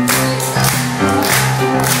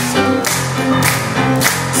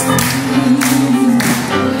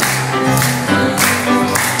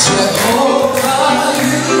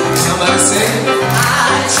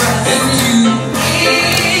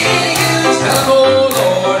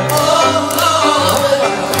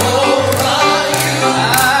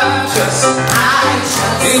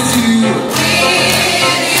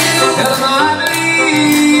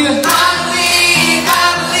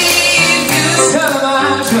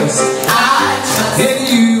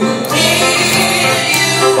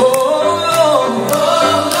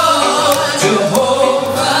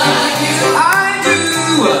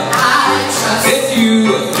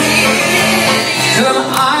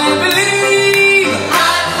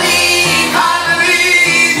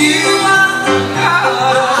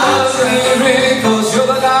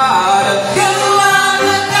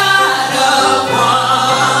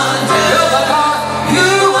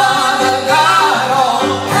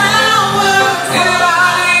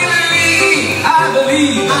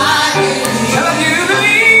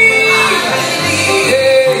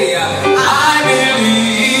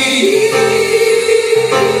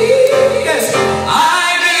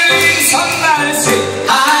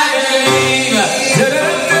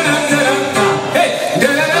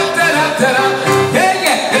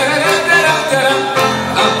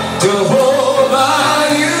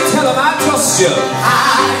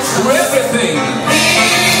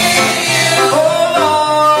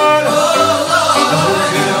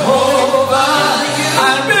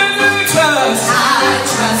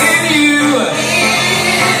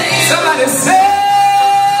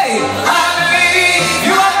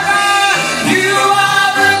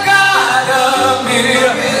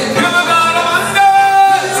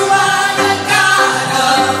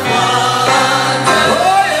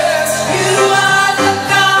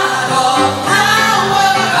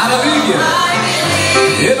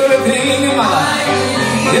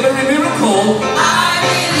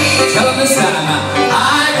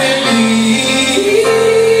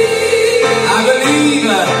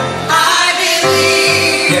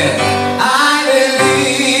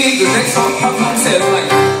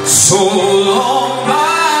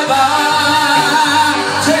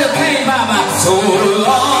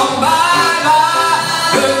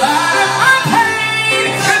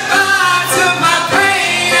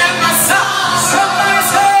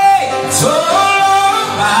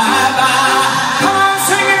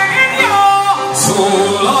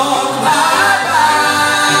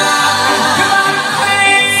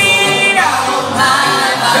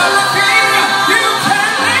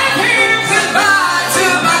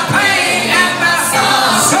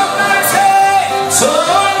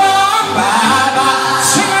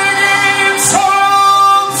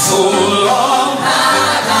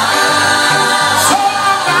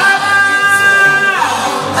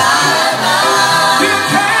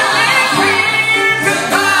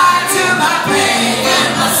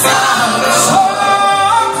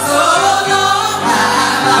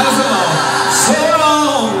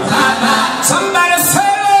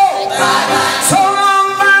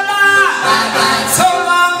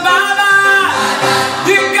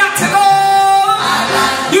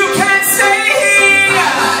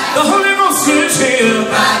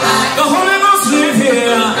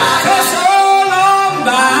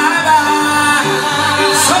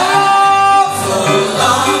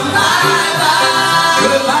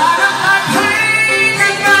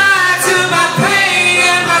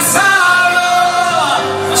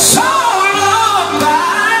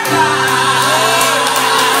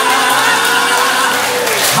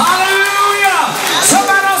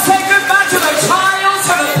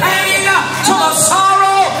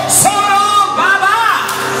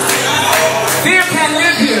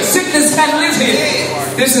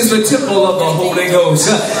 This is the temple of the Holy Ghost.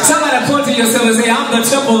 Somebody point to yourself and say, I'm the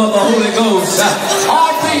temple of the Holy Ghost.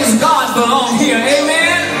 All things God belong here.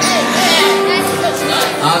 Amen?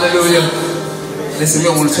 Hallelujah. Listen, we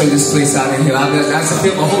don't want to turn this place out in here. I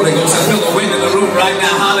feel the Holy Ghost. I feel the wind in the room right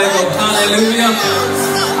now. Hallelujah. Hallelujah.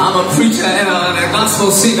 I'm a preacher and a gospel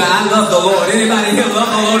singer. I love the Lord. Anybody here love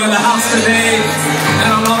the Lord in the house today?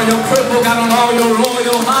 Got on all your purple, got on all your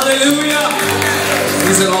royal. Hallelujah.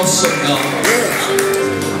 He's an awesome God.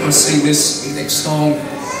 I'm going to sing this next song.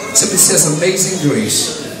 It simply says Amazing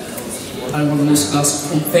Grace. One of the most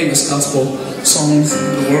famous gospel songs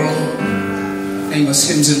in the world. Famous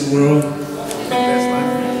hymns in the world.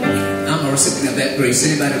 I'm a recipient of that grace.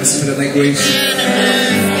 Anybody a recipient of that grace?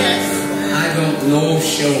 I don't know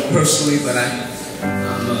Cheryl personally, but I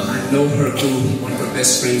know her through one of her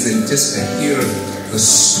best friends, and just to hear the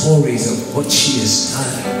stories of what she has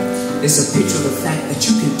done, it's a picture of the fact that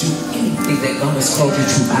you can do anything that God has called you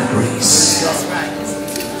to by grace. That's right.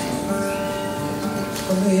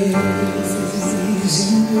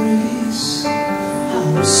 Amazing grace,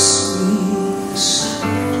 how sweet the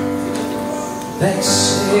sound that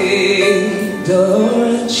saved a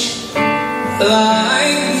wretch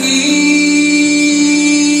like me.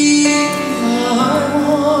 I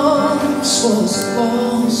once was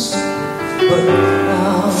lost, but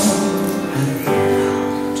now I'm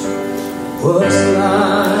found. Was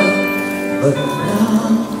blind, but now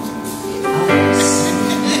I see.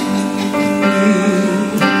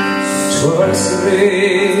 'Twas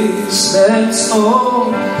grace that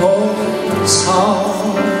taught it's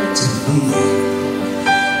hard to be.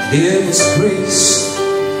 It was grace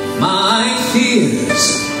my fears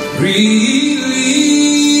relieved.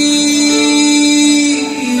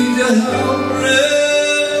 How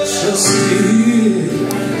precious did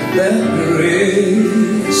that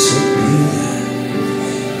grace appear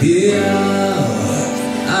the hour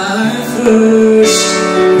I first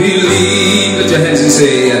believed. Lift your hands and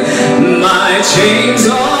say, my chains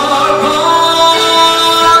are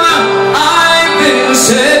gone, I've been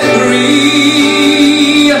set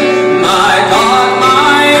free. My God,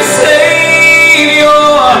 my Savior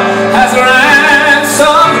has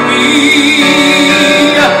ransomed me,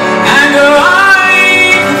 and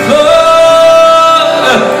like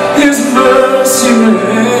flood His mercy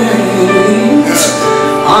reigns,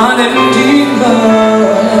 unending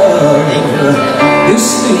love. This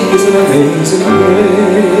thing is an amazing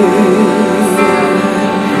grace.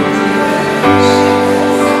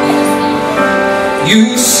 You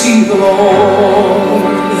see, the Lord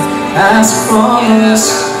has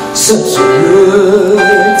promised such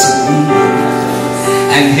good to me,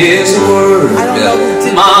 and His word,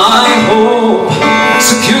 my hope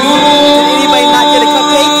secures.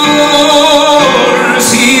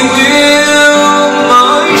 He will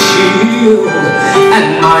my shield and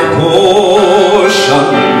my portion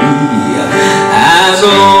be, as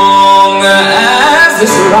long as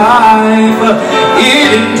this life it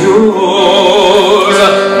endures.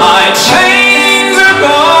 My chains are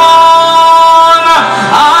gone,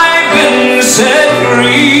 I've been set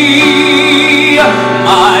free.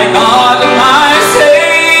 My God, my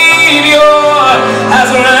Savior has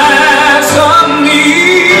ransomed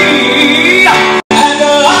me, and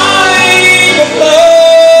like the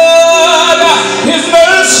flood His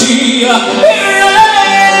mercy it rains,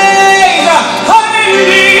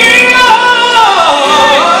 unending love.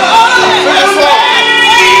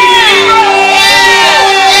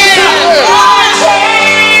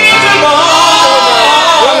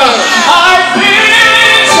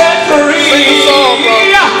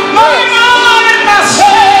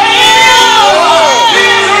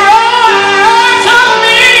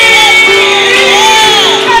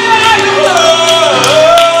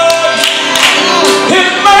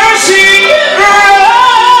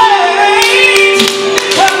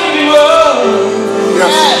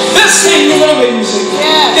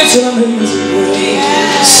 It's an amazing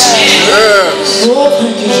grace. Yes. Oh,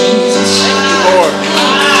 thank you, Jesus. Lord.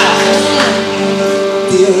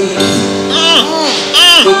 The earth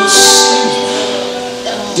will sing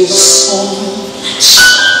this song,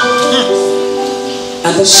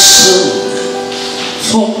 and the sun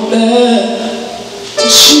from there to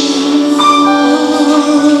shine.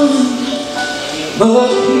 But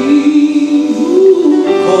He who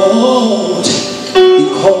called, He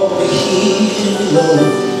called me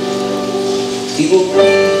Lord. He will be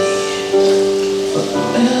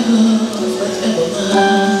forever, forever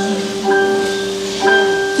mine.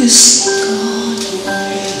 This God will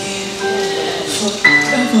be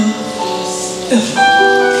forever, ever.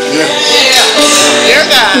 Dear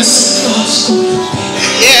God. This God's going to be.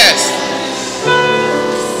 Yes.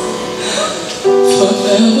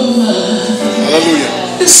 Forever mine. Hallelujah.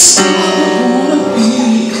 This God will be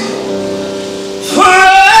forever.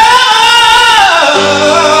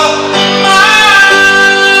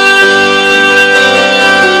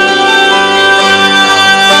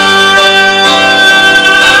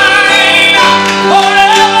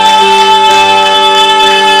 Forever.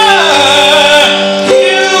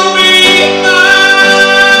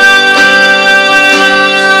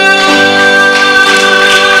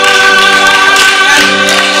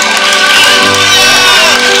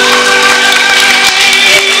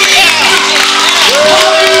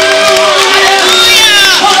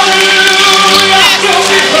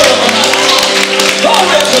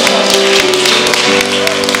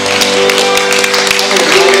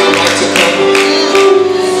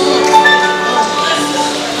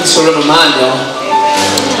 mind, y'all.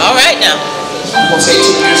 All right now. Almost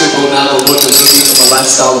 18 years ago now, the Lord delivered me from a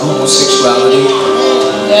lifestyle of homosexuality.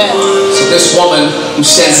 Yeah. So this woman who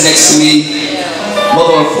stands next to me,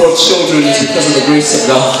 mother of 4 children, is because of the grace of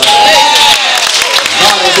God.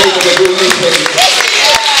 God is able to do anything.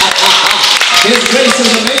 His grace is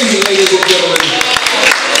amazing, ladies and gentlemen.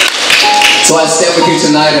 So I stand with you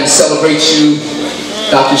tonight and celebrate you,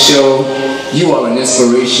 Dr. Cheryl. You are an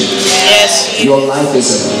inspiration. Yes. Your life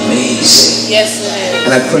is amazing. Yes, it is.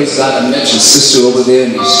 And I praise God. I met your sister over there,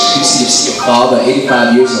 and your father,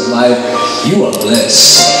 85 years of life. You are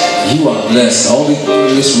blessed. You are blessed. All the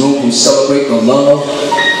people in this room who celebrate the love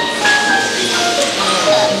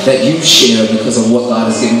that you share because of what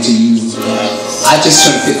God has given to you. I just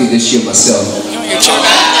turned 50 this year myself.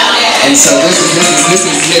 And so this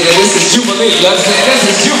is Jubilee. You understand? This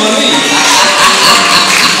is Jubilee.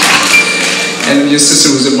 And your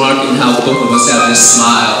sister was remarking how both of us have this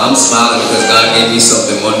smile. I'm smiling because God gave me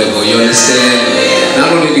something wonderful. You understand?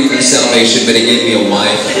 Not only did He give me salvation, but He gave me a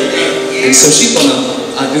wife. And so she's gonna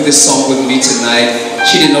do this song with me tonight.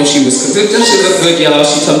 She didn't know she was convicted. Doesn't she look good, y'all?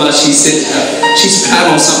 She's talking about she's proud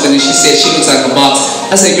on something, and she said she looks like a box.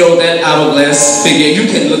 I said, girl, that hourglass figure, you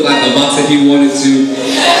can look like a box if you wanted to.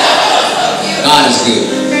 God is good.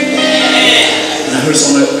 And I heard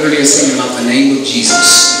someone earlier singing about the name of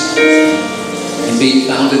Jesus. And being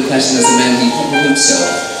found in fashion as a man, He humbled Himself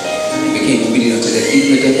and became obedient unto death,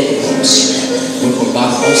 even the death of the cross. Wherefore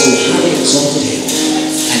God also highly exalted Him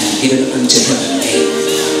and given unto Him a name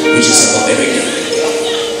which is above every name.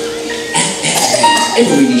 At that name,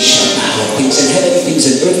 every knee shall bow, things in heaven, things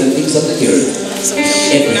in earth, and things under the earth.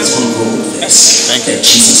 Every tongue will confess that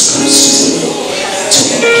Jesus Christ is the Lord, to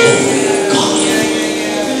the glory of God.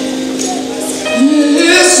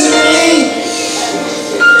 This name,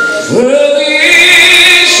 worthy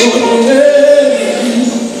is your name.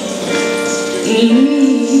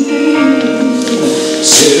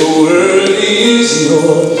 Said, worthy is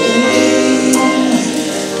your name,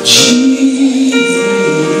 Jesus.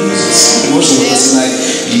 Worship with us tonight.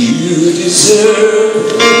 You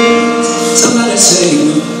deserve. Somebody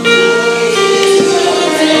sing.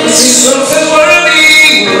 Something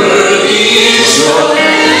worthy, worthy is your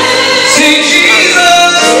name. Sing Jesus.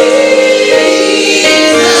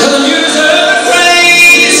 You deserve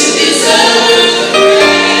praise.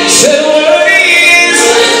 Said worthy is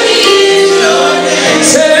your name.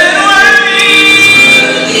 Said worthy.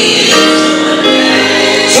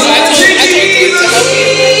 Somebody sing Jesus.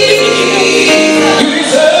 You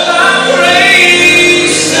deserve our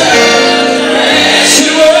praise.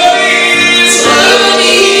 Said worthy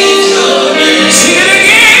is your name. Sing it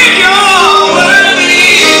again, y'all. Worthy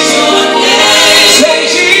is your name. Say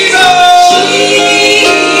Jesus.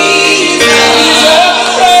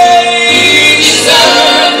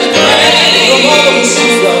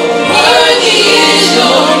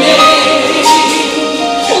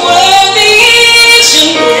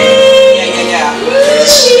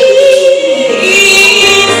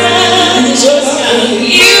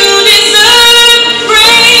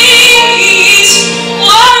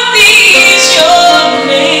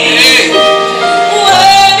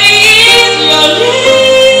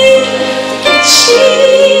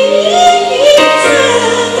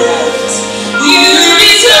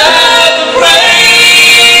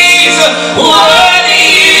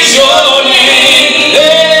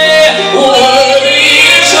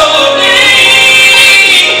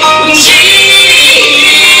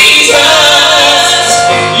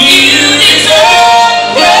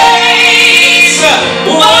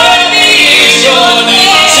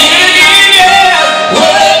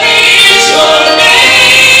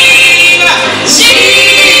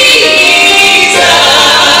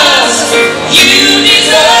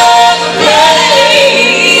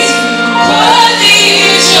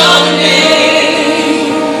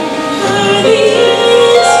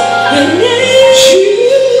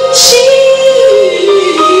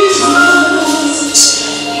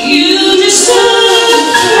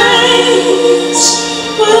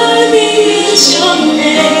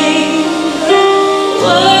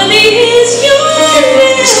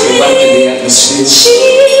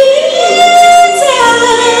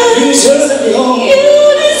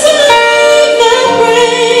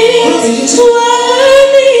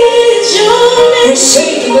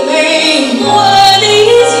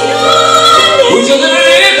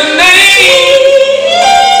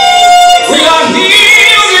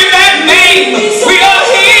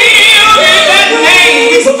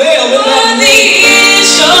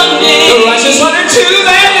 To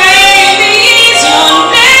that name,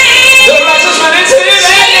 the righteous run into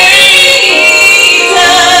that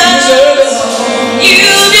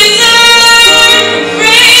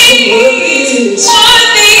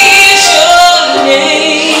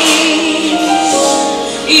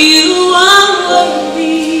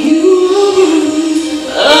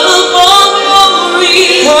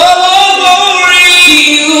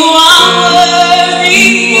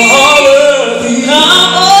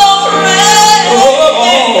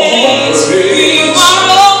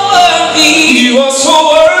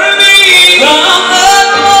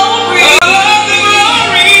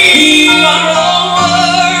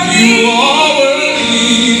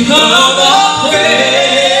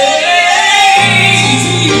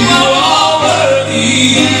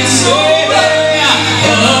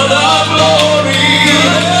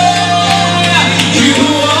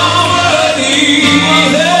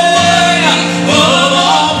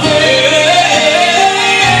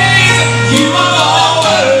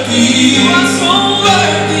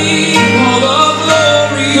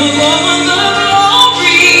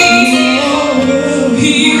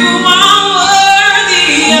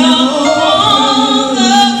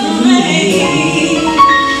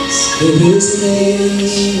is the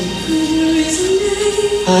name.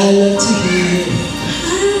 I love to hear.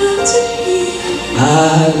 I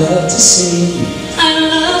love to sing.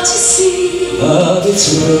 Of its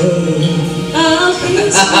word.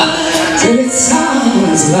 Till it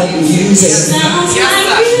sounds like music.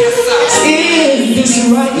 In this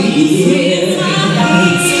right ear.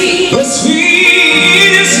 The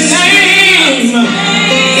sweetest name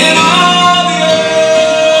in all the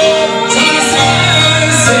earth.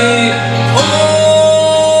 Somebody say, oh,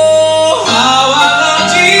 how I love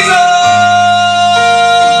Jesus.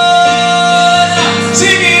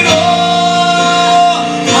 Sing it, oh,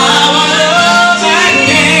 how I love that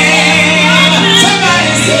name.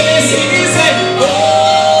 Somebody say, sing it, say,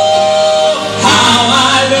 oh, how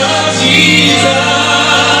I love Jesus.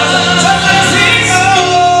 Somebody sing,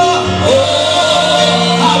 oh,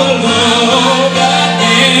 how I love that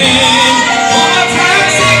name. One more time,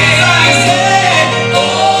 sing it, I say, oh,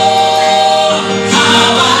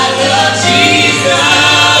 how I love Jesus.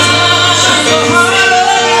 Sing, oh, how I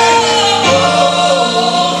love it. Oh,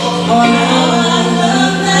 how I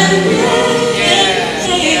love that name.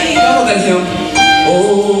 Y'all know that hymn. Oh,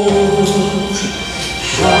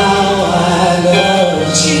 how I love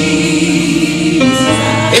Jesus.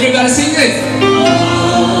 Everybody sing it.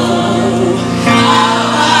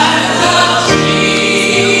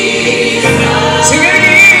 Sing it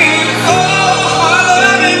again. Oh, how I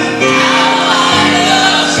love him.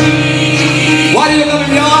 Why do you love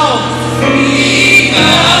him, y'all?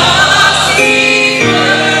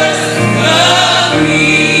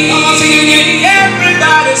 Come on, sing it again.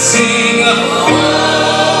 Everybody sing. Oh,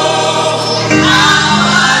 how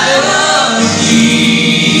I love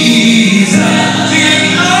Jesus. Sing it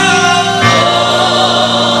again. Oh,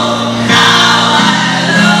 how I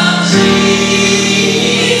love Jesus.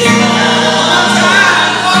 One more time.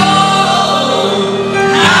 Oh,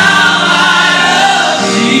 how I love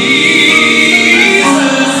Jesus.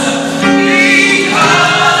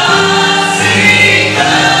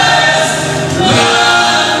 Because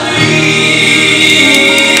love me.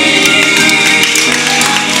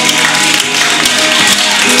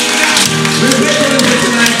 We're grateful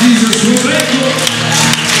tonight, Jesus. We're grateful.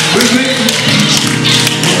 We're grateful.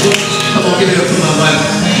 Come on, give it up to my wife.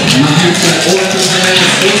 My beautiful orphan man,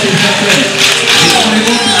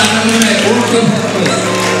 orphan helper.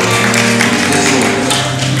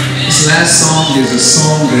 This last song is a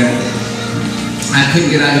song that I couldn't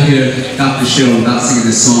get out of here, Dr. Cheryl, without singing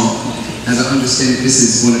this song. As I understand it, this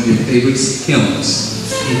is one of your favorite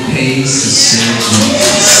hymns. It pays to serve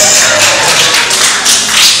Jesus.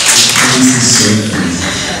 It pays to serve Jesus.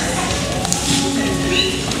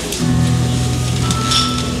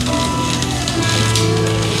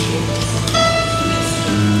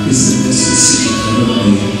 It's the necessity of the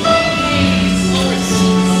way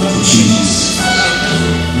to Jesus.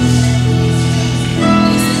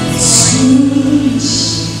 Sons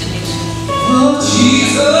of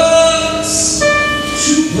Jesus,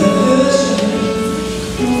 true pleasure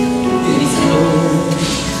in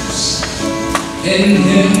close, in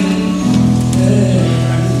Him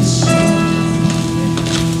there is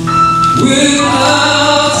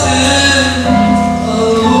without end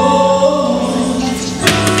alone.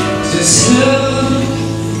 Just love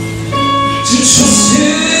to trust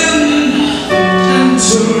Him and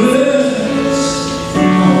to rest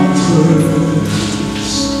on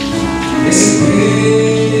words. Yes, it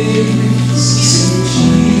pays to serve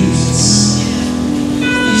Jesus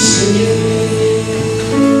each day.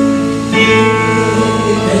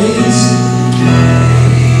 It pays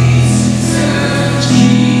to serve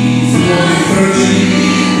Jesus. Morning, early.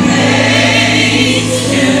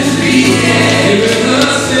 Every day. Every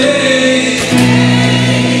Thursday.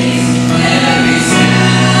 Every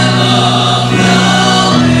step of the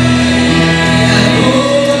way. And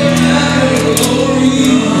glory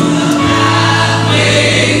on the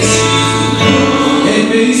pathway to glory. It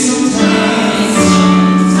may sometimes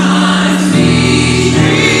be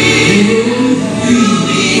free. You'll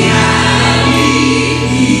be happy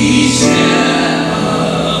each step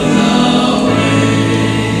of the way.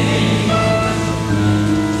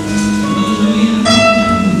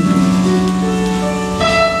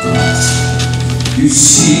 You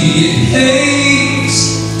see, it pays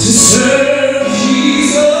to serve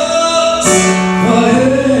Jesus,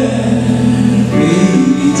 whatever may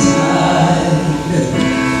be tide,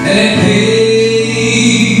 and it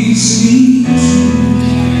pays to be true.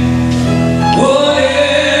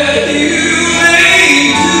 Whatever you may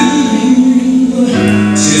do,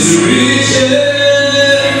 'tis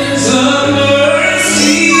riches of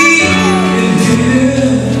mercy in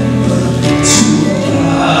Him to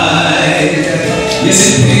abide. Yes,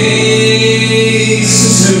 it pays.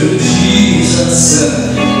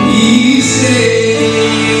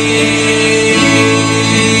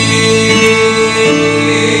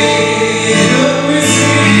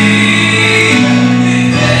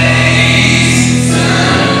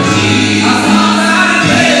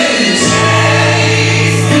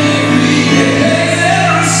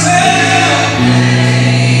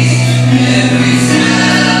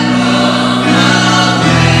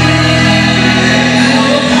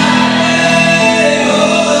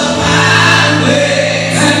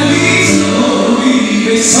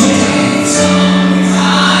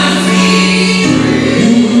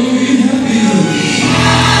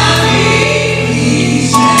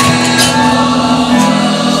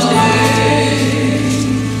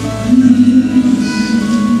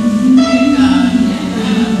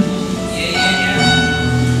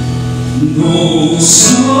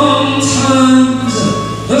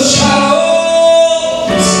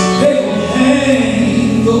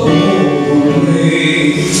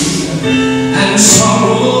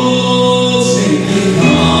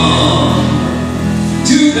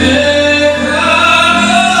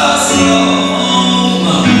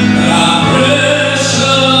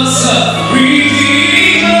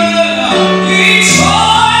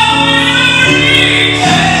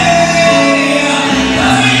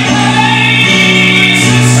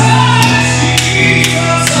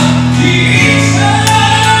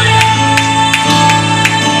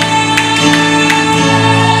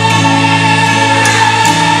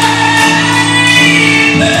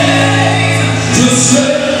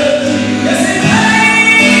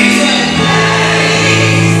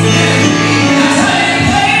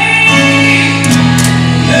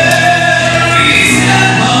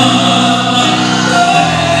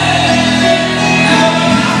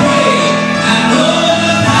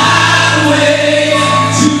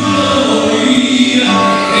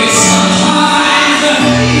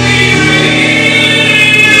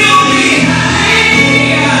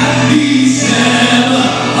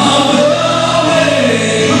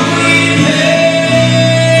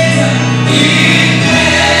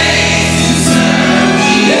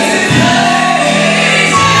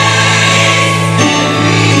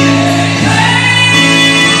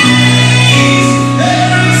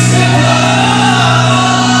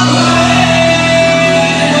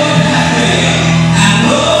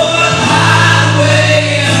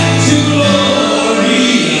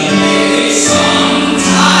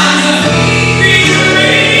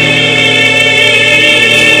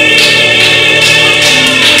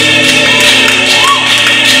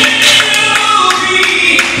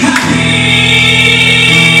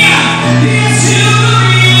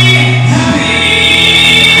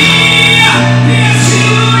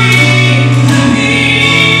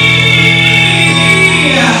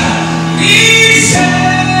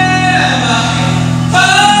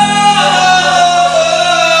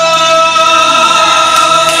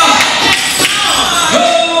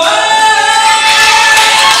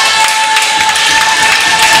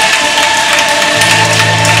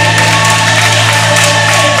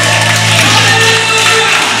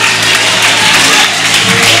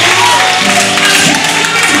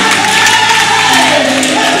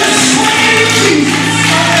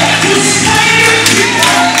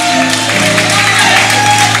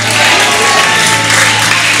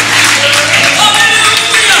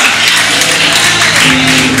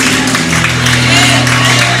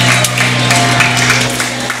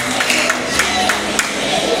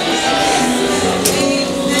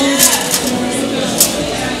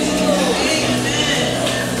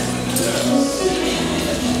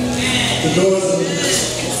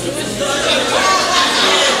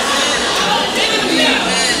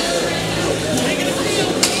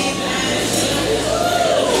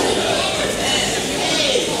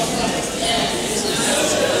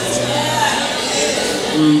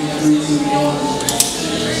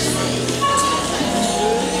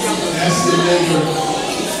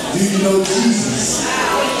 do you know Jesus?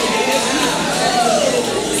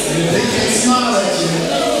 And if they can't smile at you,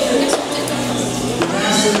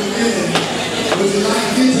 ask them again, would you like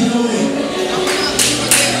to get to know him?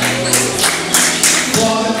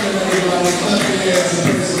 Paul Heffler, everybody, clap your hands and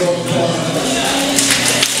praise the Lord for Paul Heffler.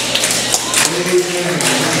 Amen.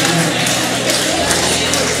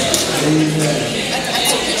 Amen.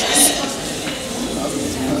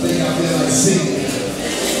 I think I feel like singing.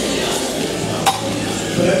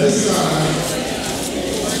 But at this time,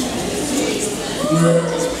 we're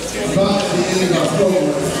about at the end of our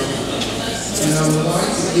program, and I would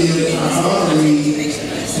like to give our honoree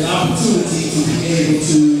an opportunity to be able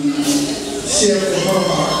to share from her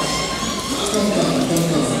heart. Come.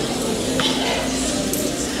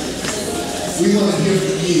 We want to hear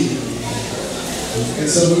from you. And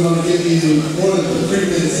so we're going to give you more than the 3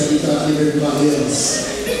 minutes that we got to give everybody else,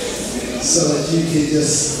 so that you can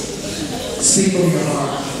just speak from your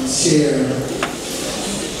heart, share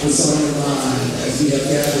what's on your mind as we have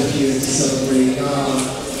gathered here to celebrate God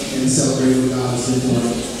and celebrate what God is doing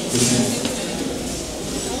this morning.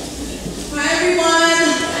 Hi, everyone.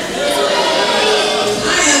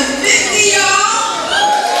 I am 50, y'all.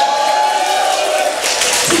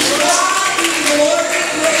 To God be glory,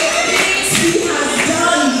 great things He has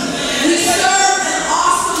done. We serve an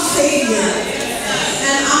awesome Savior.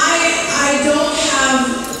 And I don't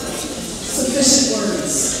have sufficient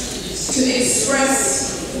words to express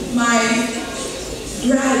my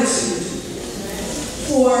gratitude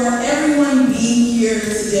for everyone being here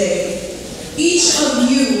today. Each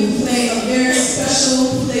of you play a very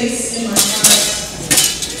special place in my heart.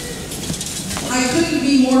 I couldn't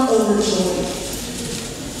be more overjoyed.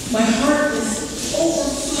 My heart is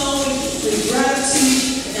overflowing with gratitude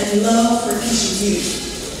and love for each of you.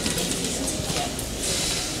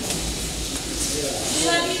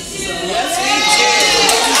 Love you too.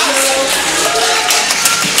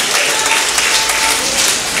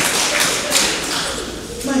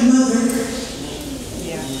 My mother,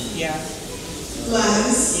 Yeah.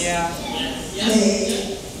 Gladys,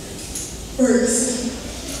 May, Ferguson,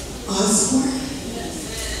 Osborne.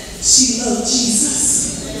 She loved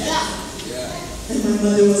Jesus. And my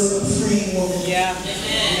mother was a praying woman.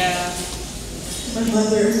 My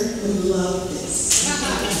mother would love this.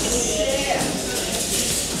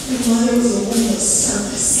 My mother was a woman of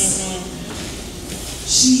service.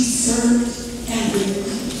 She served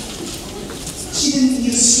everyone. She didn't be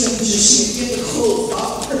a stranger. She would get the clothes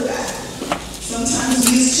off her back. Sometimes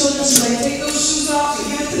we as children, she's like, take those shoes off and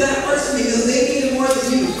give it to that person because they need it more than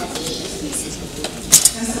you.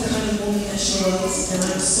 That's the kind of woman that she was, and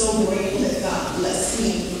I'm so grateful that God blessed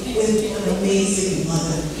me with an amazing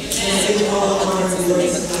mother. And I give all honor and glory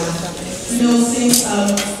to God. You know, since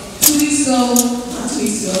 2 weeks ago, not 2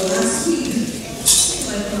 weeks ago, last week,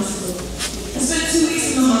 I spent 2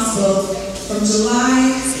 weeks in the hospital from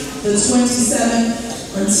July the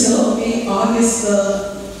 27th until August the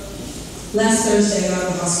last Thursday I got out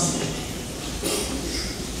of the hospital.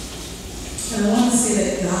 And I want to say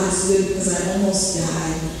that God is good because I almost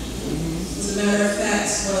died. As a matter of fact,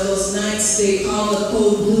 one of those nights they called the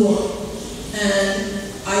code blue on. And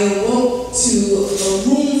I awoke to a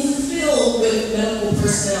room filled with medical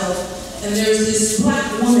personnel. And there's this black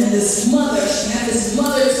woman, this mother, she had this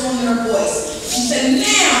mother tone in her voice. She said,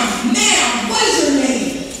 ma'am, what is your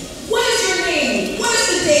name? What is your name? What is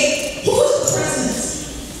the date? Who is the president?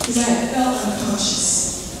 Because I felt unconscious.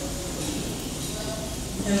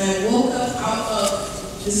 And I woke up out of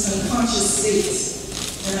this unconscious state.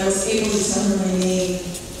 And I was able to tell her my name.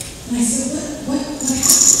 And I said, what happened?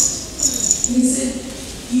 And he said,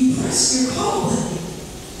 you pressed your call button.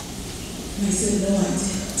 And I said, no, I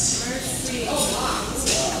didn't.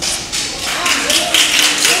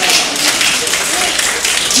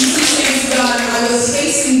 Thank God, I was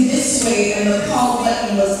facing this way and the call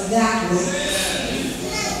button was that way.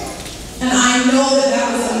 And I know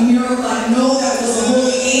that was a miracle. I know that was a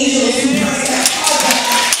holy angel who pressed that call button.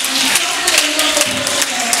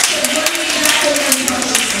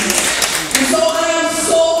 And so I am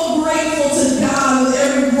so grateful to God with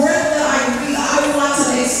every breath that I breathe. I want to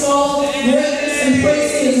extol greatness and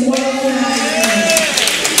praise His wonderful name.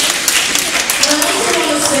 And I also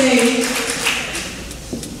want to say,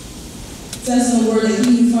 that's the word that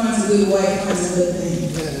he who finds a good wife finds a good thing.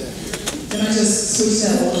 Can I just switch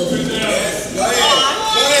that a little bit? Go ahead.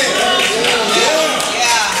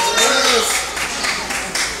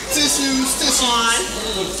 Tissues.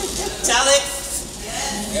 Tell it.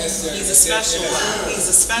 He's a special one. He's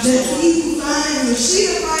a special one. That he who finds, if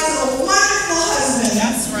she finds a wonderful husband,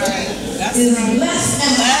 that's right. Is blessed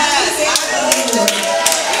and happy.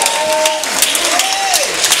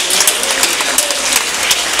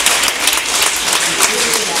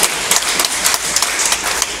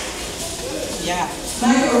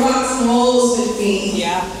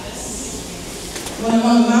 when I'm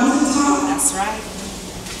on the mountaintop. That's right.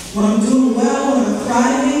 When I'm doing well, when I'm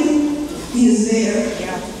thriving, He is there.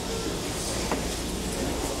 Yeah.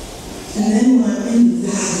 And then when I'm in the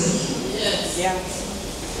valley, Yeah.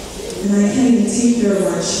 and I can't even take care of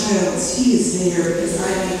our child, He is there because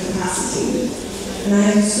I am incapacitated. And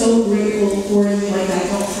I am so grateful for you, like I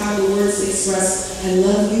don't have the words to express. I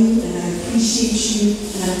love you and I appreciate you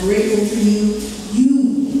and I'm grateful for you.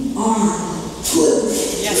 You are good.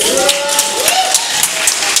 Yes.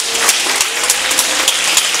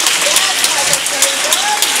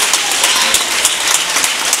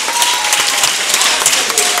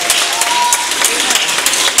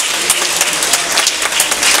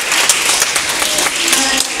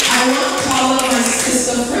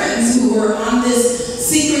 Friends who were on this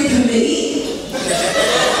secret committee.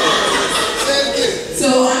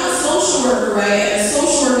 So I'm a social worker, right? And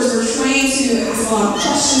social workers are trained to ask a lot of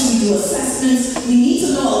questions, we do assessments. We need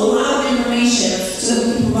to know a lot of information so that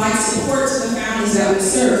we can provide support to the families that we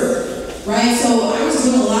serve, right? So I was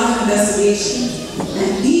doing a lot of investigation.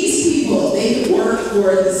 And these people, they work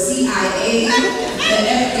for the CIA,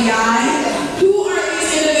 the FBI. Who are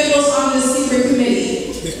these individuals on this secret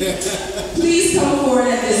committee? Please come forward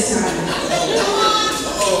at this time.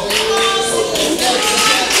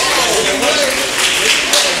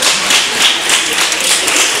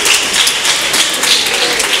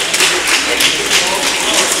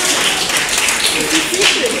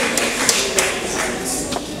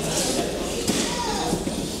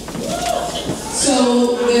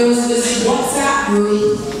 So there was this WhatsApp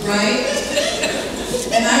group, right?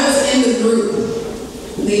 And I was in the group.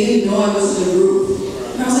 They didn't know I was in the group.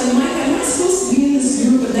 And I was like, Mike, am I supposed to be in this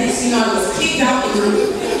group? But next thing you know, I was kicked out the group.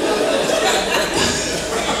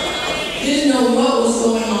 Didn't know what was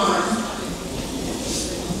going on.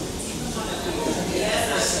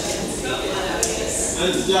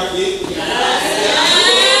 That's Jackie.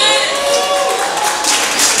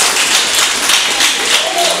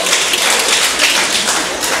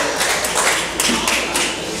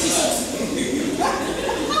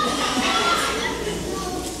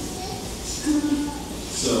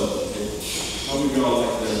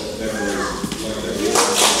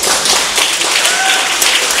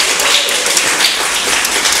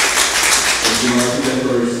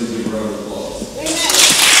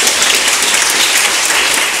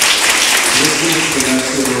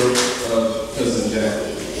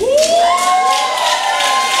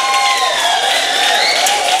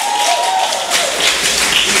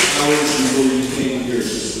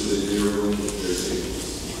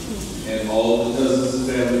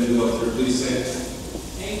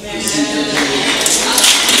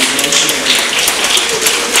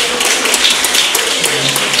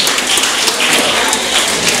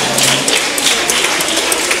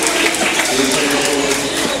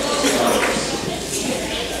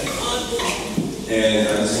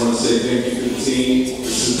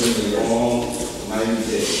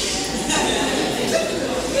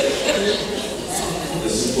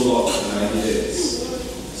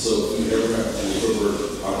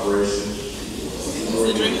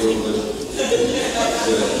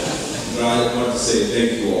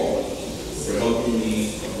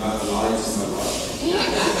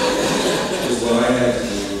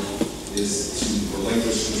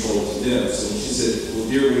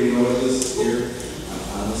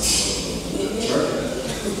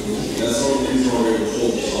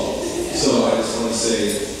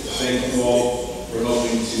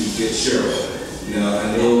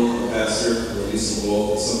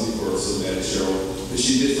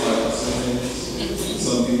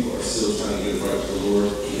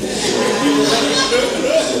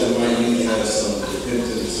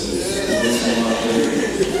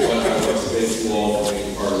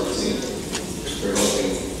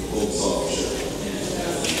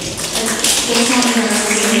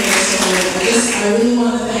 I really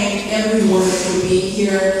want to thank everyone for being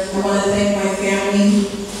here. I want to thank my family who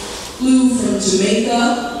flew from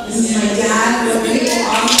Jamaica. This is my dad,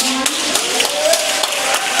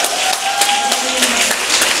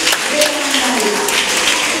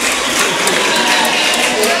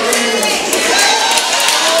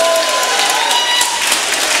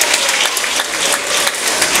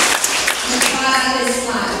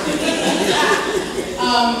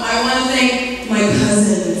 I want to thank my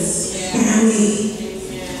cousins, family.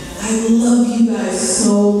 I love you guys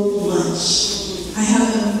so much. I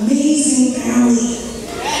have an amazing family.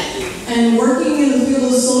 And working in the field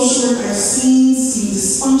of social work, I've seen some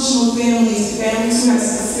dysfunctional families, families who have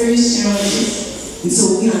some serious challenges. And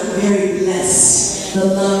so we are very blessed, the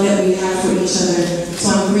love that we have for each other. So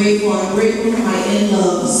I'm grateful. I'm grateful for my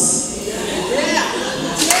in-laws.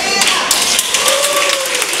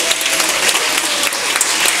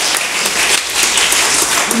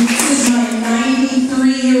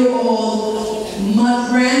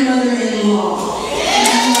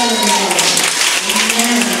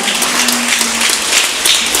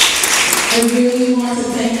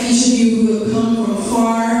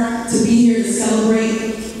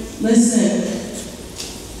 Listen,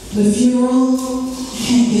 the funeral, you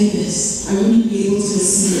can't get this. I wouldn't be able to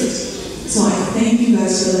receive it. So I thank you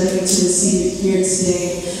guys for letting me to receive it here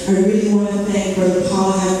today. I really want to thank Brother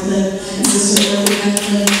Paul Heflin and Sister Lily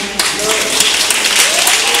Heflin.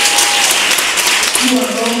 You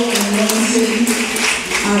are both anointed.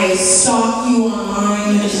 I stalk you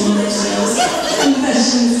online. I just want to let you know.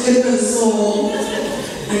 Confession is good for the soul.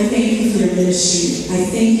 I thank you for your ministry. I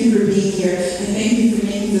thank you for being here. I thank you for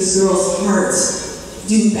making this girl's heart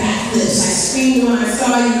do backflips. I screamed when I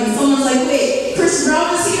saw you, and someone's like, wait, Chris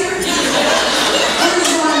Brown is here?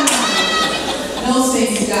 No,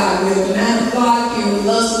 thanks to God. We have a man of God here who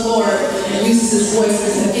loves the Lord and uses his voice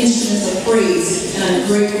as an instrument of praise. And I'm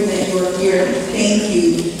grateful that you are here. Thank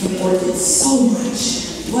you. The Lord did so much.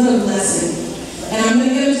 What a blessing. And I'm going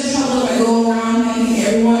to get into trouble if I go around thanking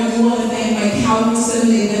everyone. I do want to thank my Calvary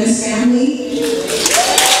 7-Day Adventist family.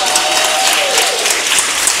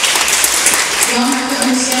 Y'all have to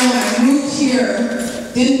understand, when I moved here,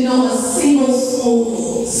 didn't know a single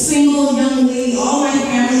soul, single young lady, all my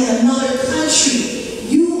family in another country.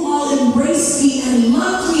 You all embraced me and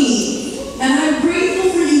loved me. And I'm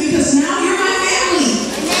grateful for you because now you're my family.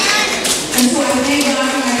 And so I thank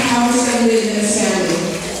God for my Calvary 7-Day Adventist family.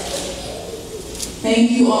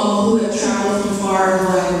 Thank you all who have traveled from far and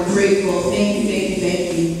wide. I'm grateful. Thank you, thank you, thank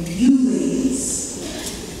you. You ladies.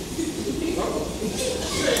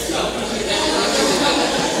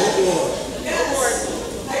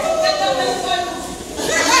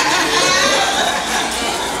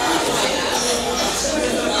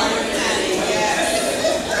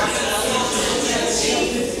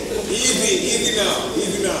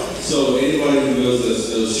 Easy now. So anybody who knows us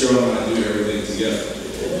knows Cheryl and I do everything together.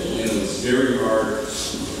 And it was very hard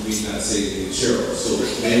for me not to say the name Cheryl. So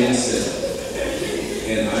Bailey said,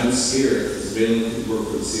 and I'm scared because Bailey could work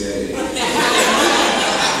for the CIA.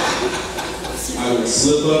 I would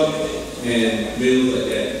slip up and Bailey was like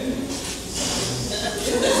that.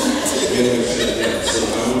 Bailey would shut down. So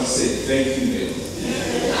I want to say thank you, Bailey.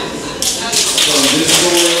 From this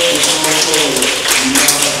forward, you now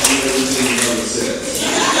have to do everything your mother says.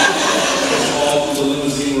 All through the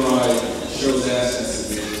limousine ride, Cheryl's asking us to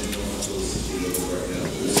be able to know how close to you right now.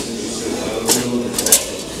 I don't know what to talk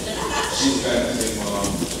about. She's practicing mom.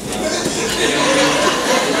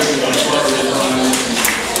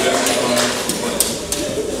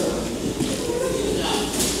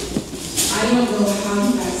 I don't know how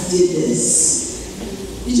you guys did this.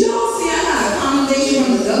 Did you all see I got a commendation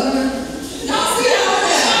from the governor? Y'all see all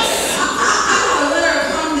that? I got a letter of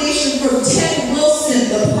commendation from Ted Wilson,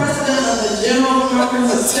 the president of the General Conference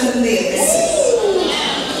of Seventh-Day Adventists.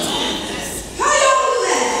 How y'all do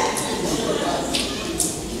that?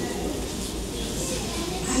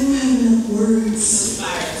 I don't have enough words,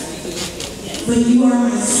 but you are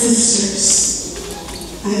my sisters.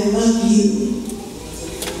 I love you.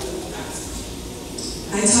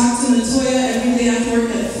 I talk to Latoya every day after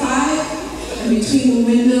work at 5, and between the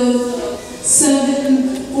windows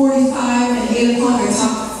 7:45 and 8 o'clock, I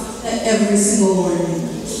talk every single morning.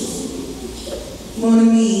 Mon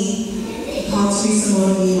ami, call Teresa Mon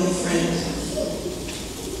ami, my friend.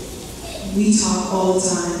 We talk all the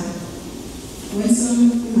time. Winsome,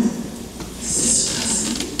 my sister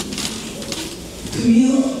cousin.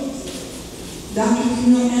 Camille, Dr.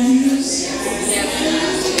 Camille Andrews.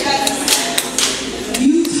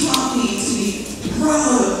 You taught me to be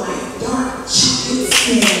proud of my dark chocolate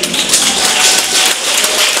skin.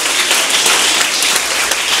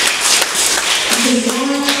 Because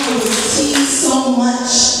growing up, I was teased so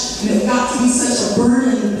much, and it got to be such a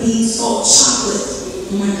burden being so chocolate.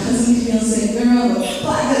 And my cousin Camille said, girl, the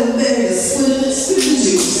black of the berry is split the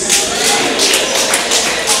juice.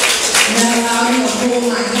 And that allowed me to hold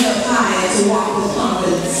my head up high and to walk with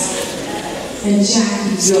confidence. And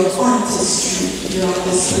Jackie, your artistry, you're on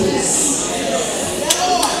this list.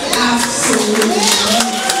 Absolutely.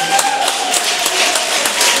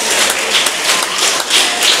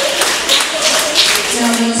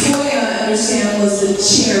 Now, Latoya, I understand, was the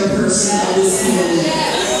chairperson of this committee.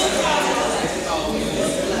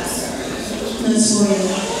 Latoya,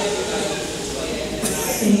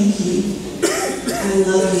 thank you. I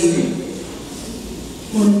love you.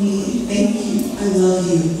 Monique, thank you. I love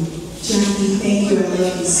you. Jackie, thank you. I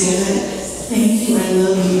love you. Sarah, thank you. I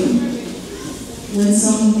love you.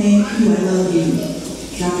 Winsome, thank you. I love you.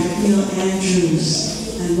 Dr. Camille Andrews,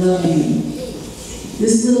 I love you.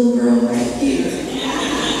 This little girl right here.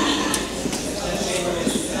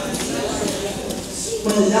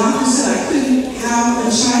 When the doctor said I couldn't have a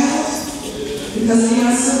child because of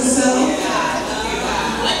my sickle cell,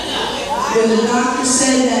 when the doctor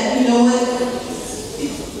said that, you know what,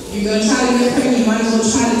 you're going to try to get pregnant, you might as well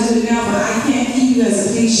try to do it now, but I can't keep you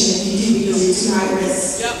as a patient if you do because you're too high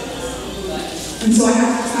risk. And so I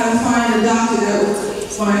have to try to find a doctor that would,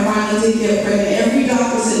 when I finally did get pregnant, every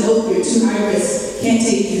doctor said, nope, you're too high risk, can't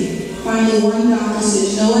take you. Finally, one doctor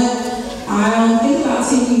said, you know what? I don't think about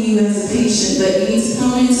taking you as a patient, but you need to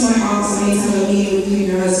come into my office. I need to have a meeting with you and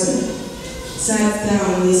your husband. Sat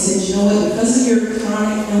down and they said, you know what? Because of your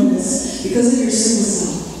chronic illness, because of your sickle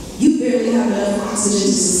cell, you barely have enough oxygen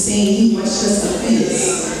to sustain you, much less a fetus.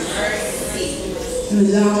 And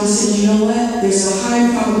the doctor said, you know what? There's a high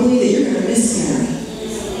probability that you're going to miscarry.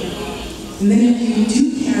 And then if you do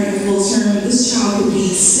carry full term, this child could be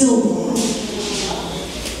stillborn.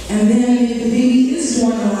 And then if the baby is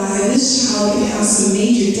born alive, this child can have some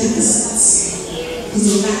major deficits because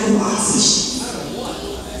of lack of oxygen.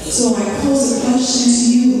 So I pose a question to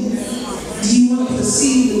you. Do you want to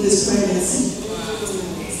proceed with this pregnancy?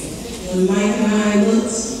 And Mike and I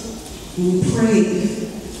looked and we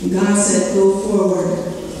prayed. And God said, go forward.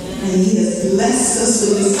 And He has blessed us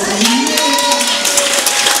with this amazing.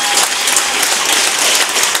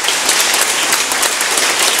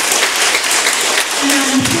 And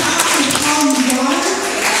I'm proud to call you God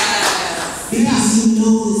because you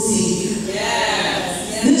know the Savior.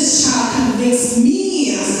 This child convicts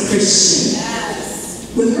me as a Christian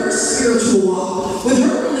with her spiritual walk, with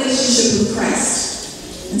her relationship with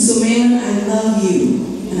Christ. And so, Maylin, I love you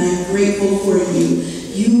and I'm grateful for you.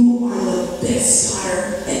 You are the best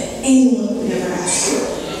daughter that anyone could ever ask for.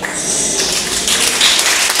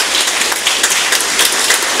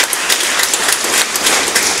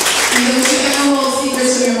 And don't you ever hold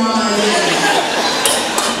secrets from your mama again.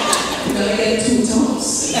 You're gonna get 2 toes.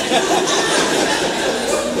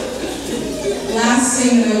 Last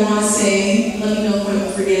thing that I want to say, let me know if I'm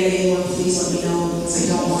forgetting anyone, please let me know because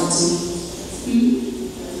I don't want to.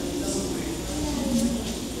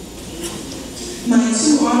 My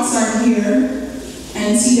 2 aunts are here.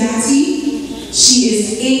 Auntie Dati, she is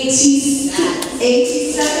 87.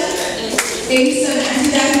 Auntie Dati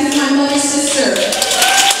is my mother's sister.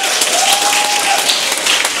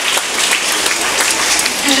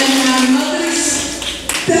 And my mother's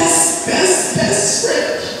best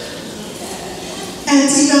friend.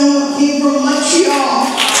 Auntie Noah came from Montreal.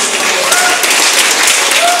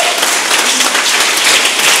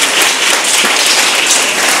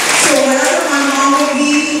 So wherever my mom would be,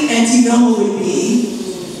 Auntie Noah would be.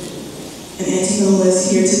 And Auntie Noah is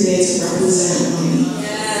here today to represent me.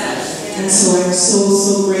 And so I'm so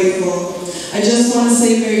grateful. I just want to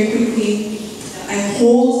say very quickly, I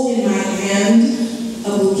hold in my hand a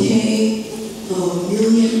bouquet of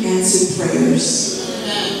 1,000,000 answered prayers.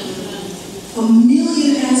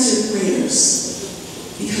 1,000,000 answered prayers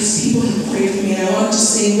because people have prayed for me. And I want to just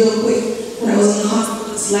say real quick, when I was in the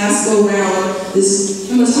hospital this last go round, this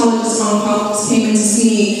hematologist oncologist came in to see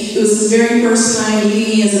me. It was his very first time meeting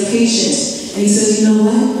me as a patient. And he says, you know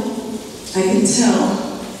what? I can tell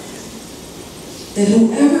that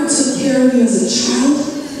whoever took care of you as a child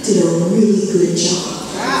did a really good job.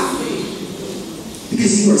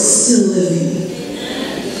 Because you are still living.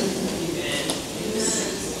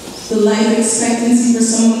 The life expectancy for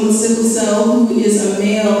someone with sickle cell who is a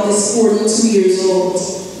male is 42 years old.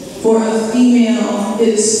 For a female, it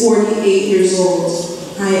is 48 years old.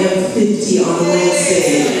 I am 50 on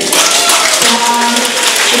Wednesday. God is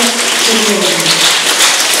the Lord.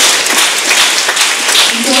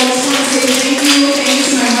 And so I just want to say thank you. Thank you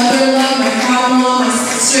to my mother-in-law, my father-in-law, my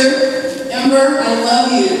sister, Ember. I love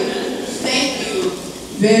you. Thank you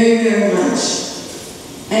very much.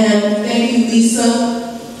 And thank you, Lisa,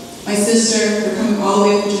 my sister, for coming all the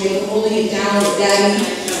way from Jamaica, holding it down with Daddy,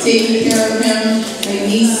 taking care of him, my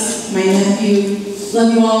niece, my nephew.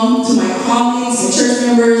 Love you all. To my colleagues and church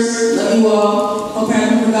members, love you all. Hope I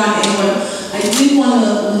haven't forgotten anyone. I did want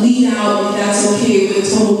to lead out, if that's okay, with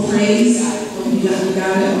total praise. You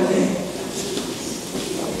got it? Okay.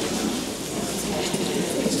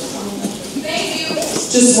 Thank you.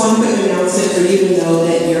 Just one quick announcement for you to know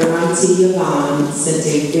that your Auntie Yvonne sent a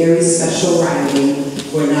very special writing.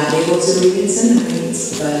 We're not able to read it tonight,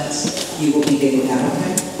 but you will be getting that,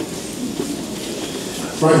 okay?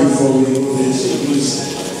 Right before we move into music.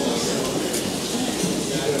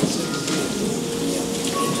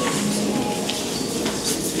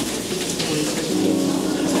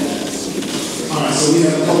 Alright, so we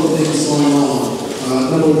have a couple of things going on.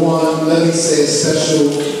 Number one, let me say a special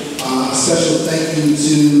thank you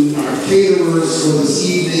to our caterers for this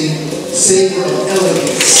evening, Savor of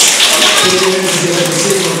Elegance. Savor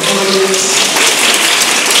of Elegance.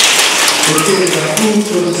 We're getting our food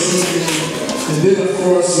for this evening. And then, of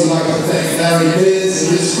course, we'd like to thank Larry Liz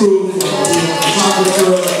and his crew for being a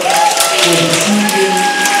photographer.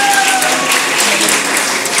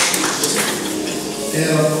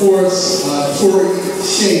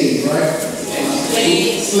 Shade, right?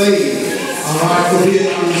 Slade. All right, for being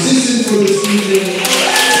our musician for this evening.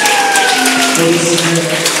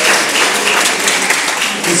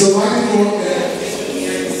 And so right before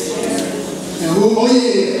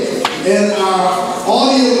and our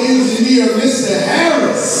audio engineer, Mr.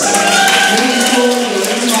 Harris. Making sure that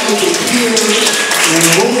everybody can hear on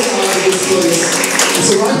both sides of this place. And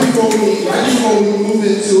so right before we move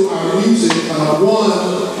into our music,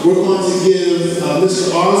 we're going to give Mr.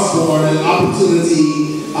 Osborne an opportunity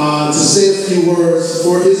to say a few words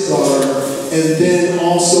for his daughter, and then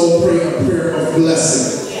also pray a prayer of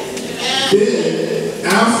blessing. Then,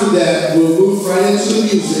 after that, we'll move right into the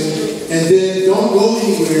music, and then don't go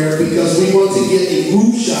anywhere because we want to get a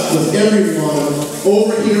group shot with everyone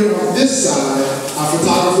over here on this side. Our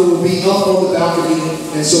photographer will be up on the balcony,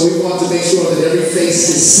 and so we want to make sure that every face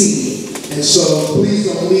is seen. And so please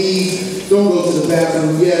don't leave, don't go to the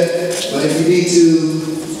bathroom yet, but if you need to,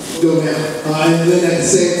 go now. And then at the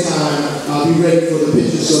same time, be ready for the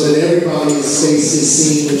pictures so that everybody's face is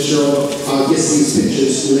seen and Cheryl gets these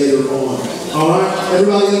pictures later on. All right?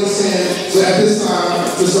 Everybody understand? So at this time,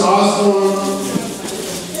 Mr. Osborne.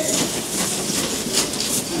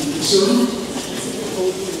 Sir.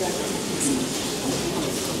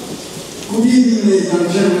 Good evening, ladies and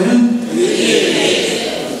gentlemen. Good evening.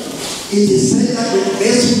 It is said that the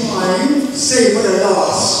best wine saved for the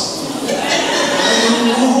lost. I don't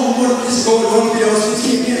know what is going on with us this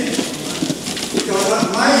evening. Because at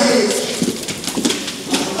my age,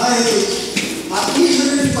 I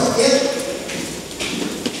easily forget.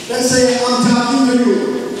 Let's say I'm talking to you,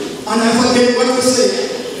 and I forget what to say.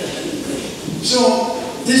 So,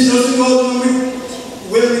 this doesn't go on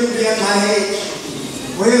with me at my age.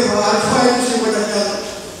 Well, I try to see what I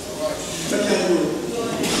can do.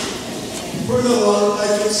 First of all, I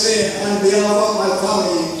should say, on behalf of my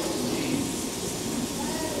family,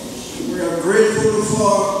 we are grateful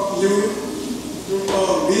for you to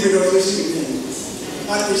be with us this evening.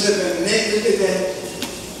 At this event, make this event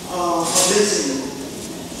a blessing.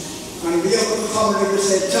 And be able to come and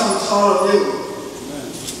say thanks, all of you.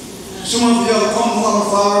 Some of you have come from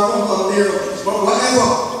far, come from there, but whatever,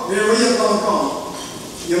 wherever you come from,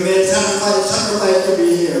 you may sacrifice to be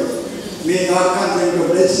here. May God continue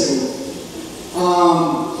to bless you.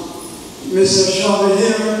 Mr. Shelby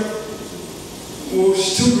here, who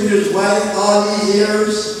stood with his wife all these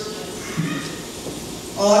years,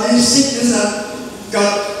 all these sickness that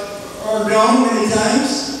got her down many times.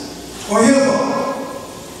 However,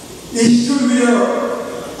 he stood with her,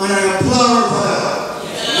 and I applaud her for that.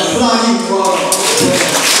 Applaud him for her.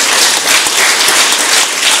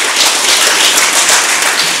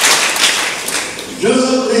 Just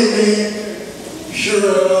lately,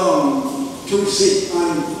 Cheryl took sick,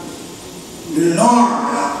 and the Lord,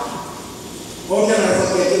 how can I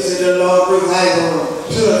forget to say the Lord revived her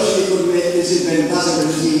so that she could make this event possible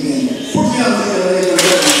this evening. Put me on together, ladies and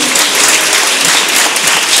gentlemen.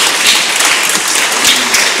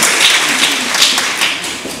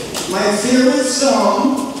 My favorite song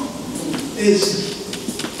is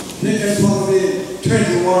probably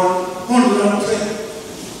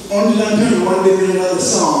 121 beginning of the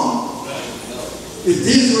song. If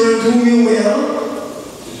these will do me well,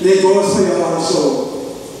 they go for your heart soul.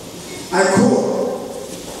 I quote,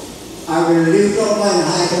 I will lift up mine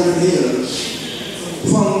eyes on the hills.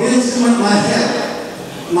 From whence cometh my help?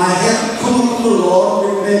 My help cometh from the Lord,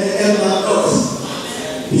 which made heaven and earth.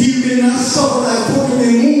 He will not suffer thy foot to be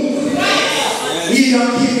moved. He that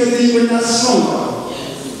keepeth thee will not slumber.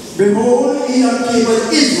 Behold, he that keepeth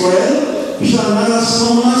Israel shall not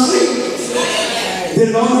slumber nor sleep. The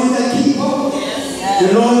Lord is thy keeper. The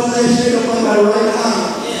Lord is thy shade upon thy right hand.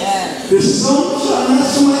 The sun shall not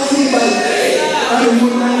smite thee by day, and the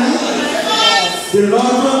moon by night. The Lord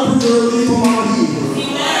shall preserve thee from all evil.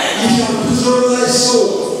 He shall preserve thy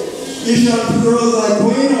soul. He shall preserve thy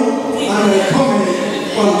going out and thy coming in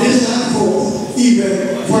from this time forth, even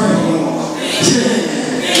forevermore.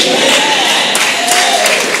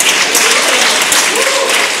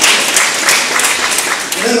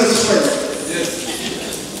 Let us pray.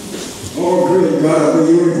 Oh, great God of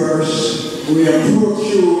the universe, we approach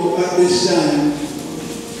you at this time.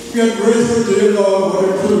 We are grateful to you, Lord, for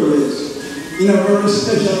the privilege in a very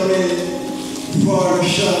special way for the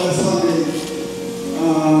Shelby family.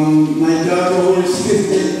 My daughter who is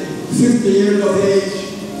 50 years of age.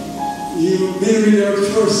 You've been with her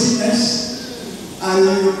through sickness, and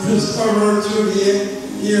you preserve her to be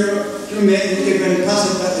here to make it even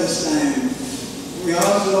possible at this time. We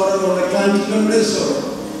ask, Lord, for the continue to bless her.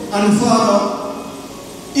 And Father,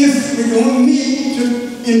 if we don't meet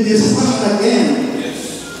in this fashion again,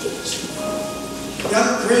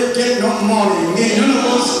 that great get no morning. May none of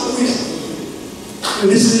us who is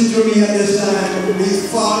listening to me at this time be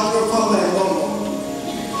far from thy number.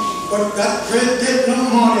 But that great get no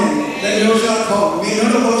morning, that you shall come. May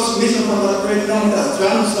none of us miss upon that great number that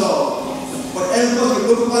John saw. But help us to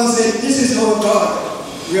look up and say, this is our God.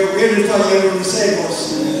 We are waiting for you to save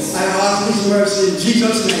us. I ask His mercy in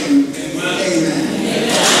Jesus' name. Amen.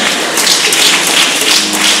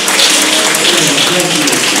 Thank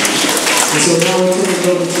you. And so now we're turning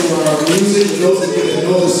over to our music. Those of you that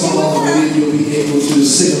know the song, I believe you'll be able to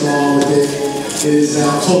sing along with it. It is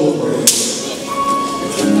now Total Praise.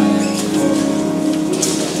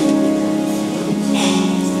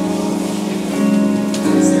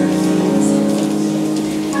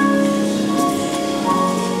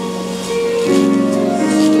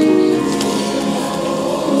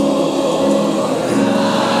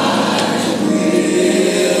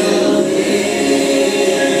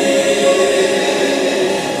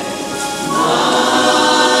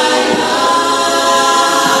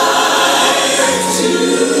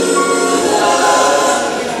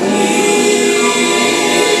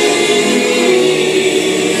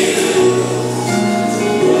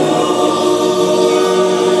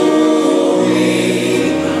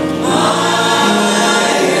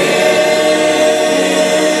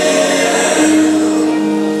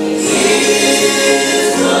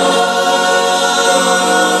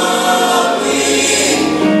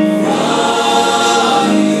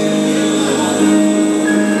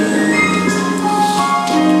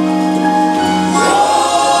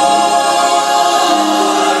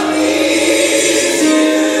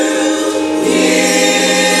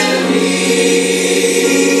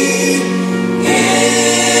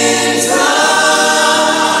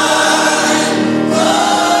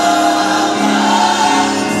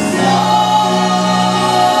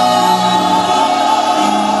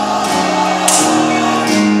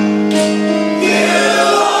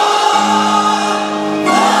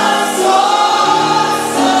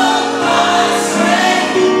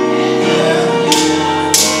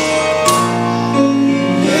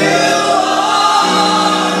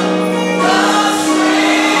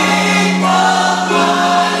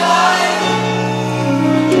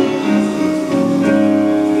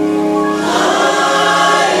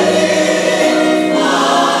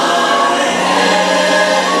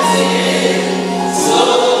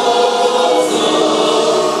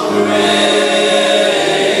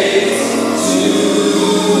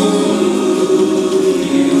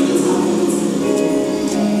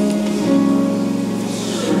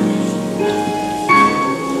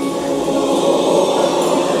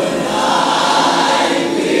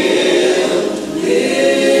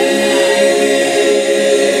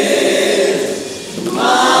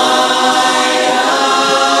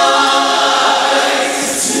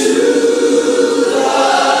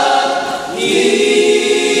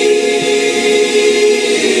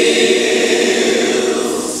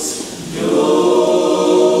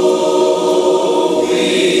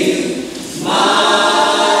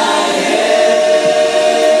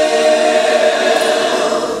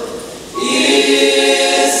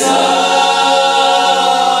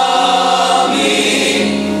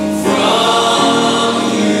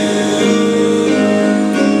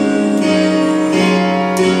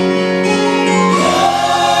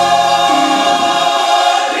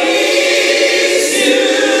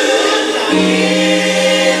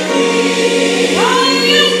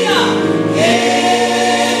 Hallelujah!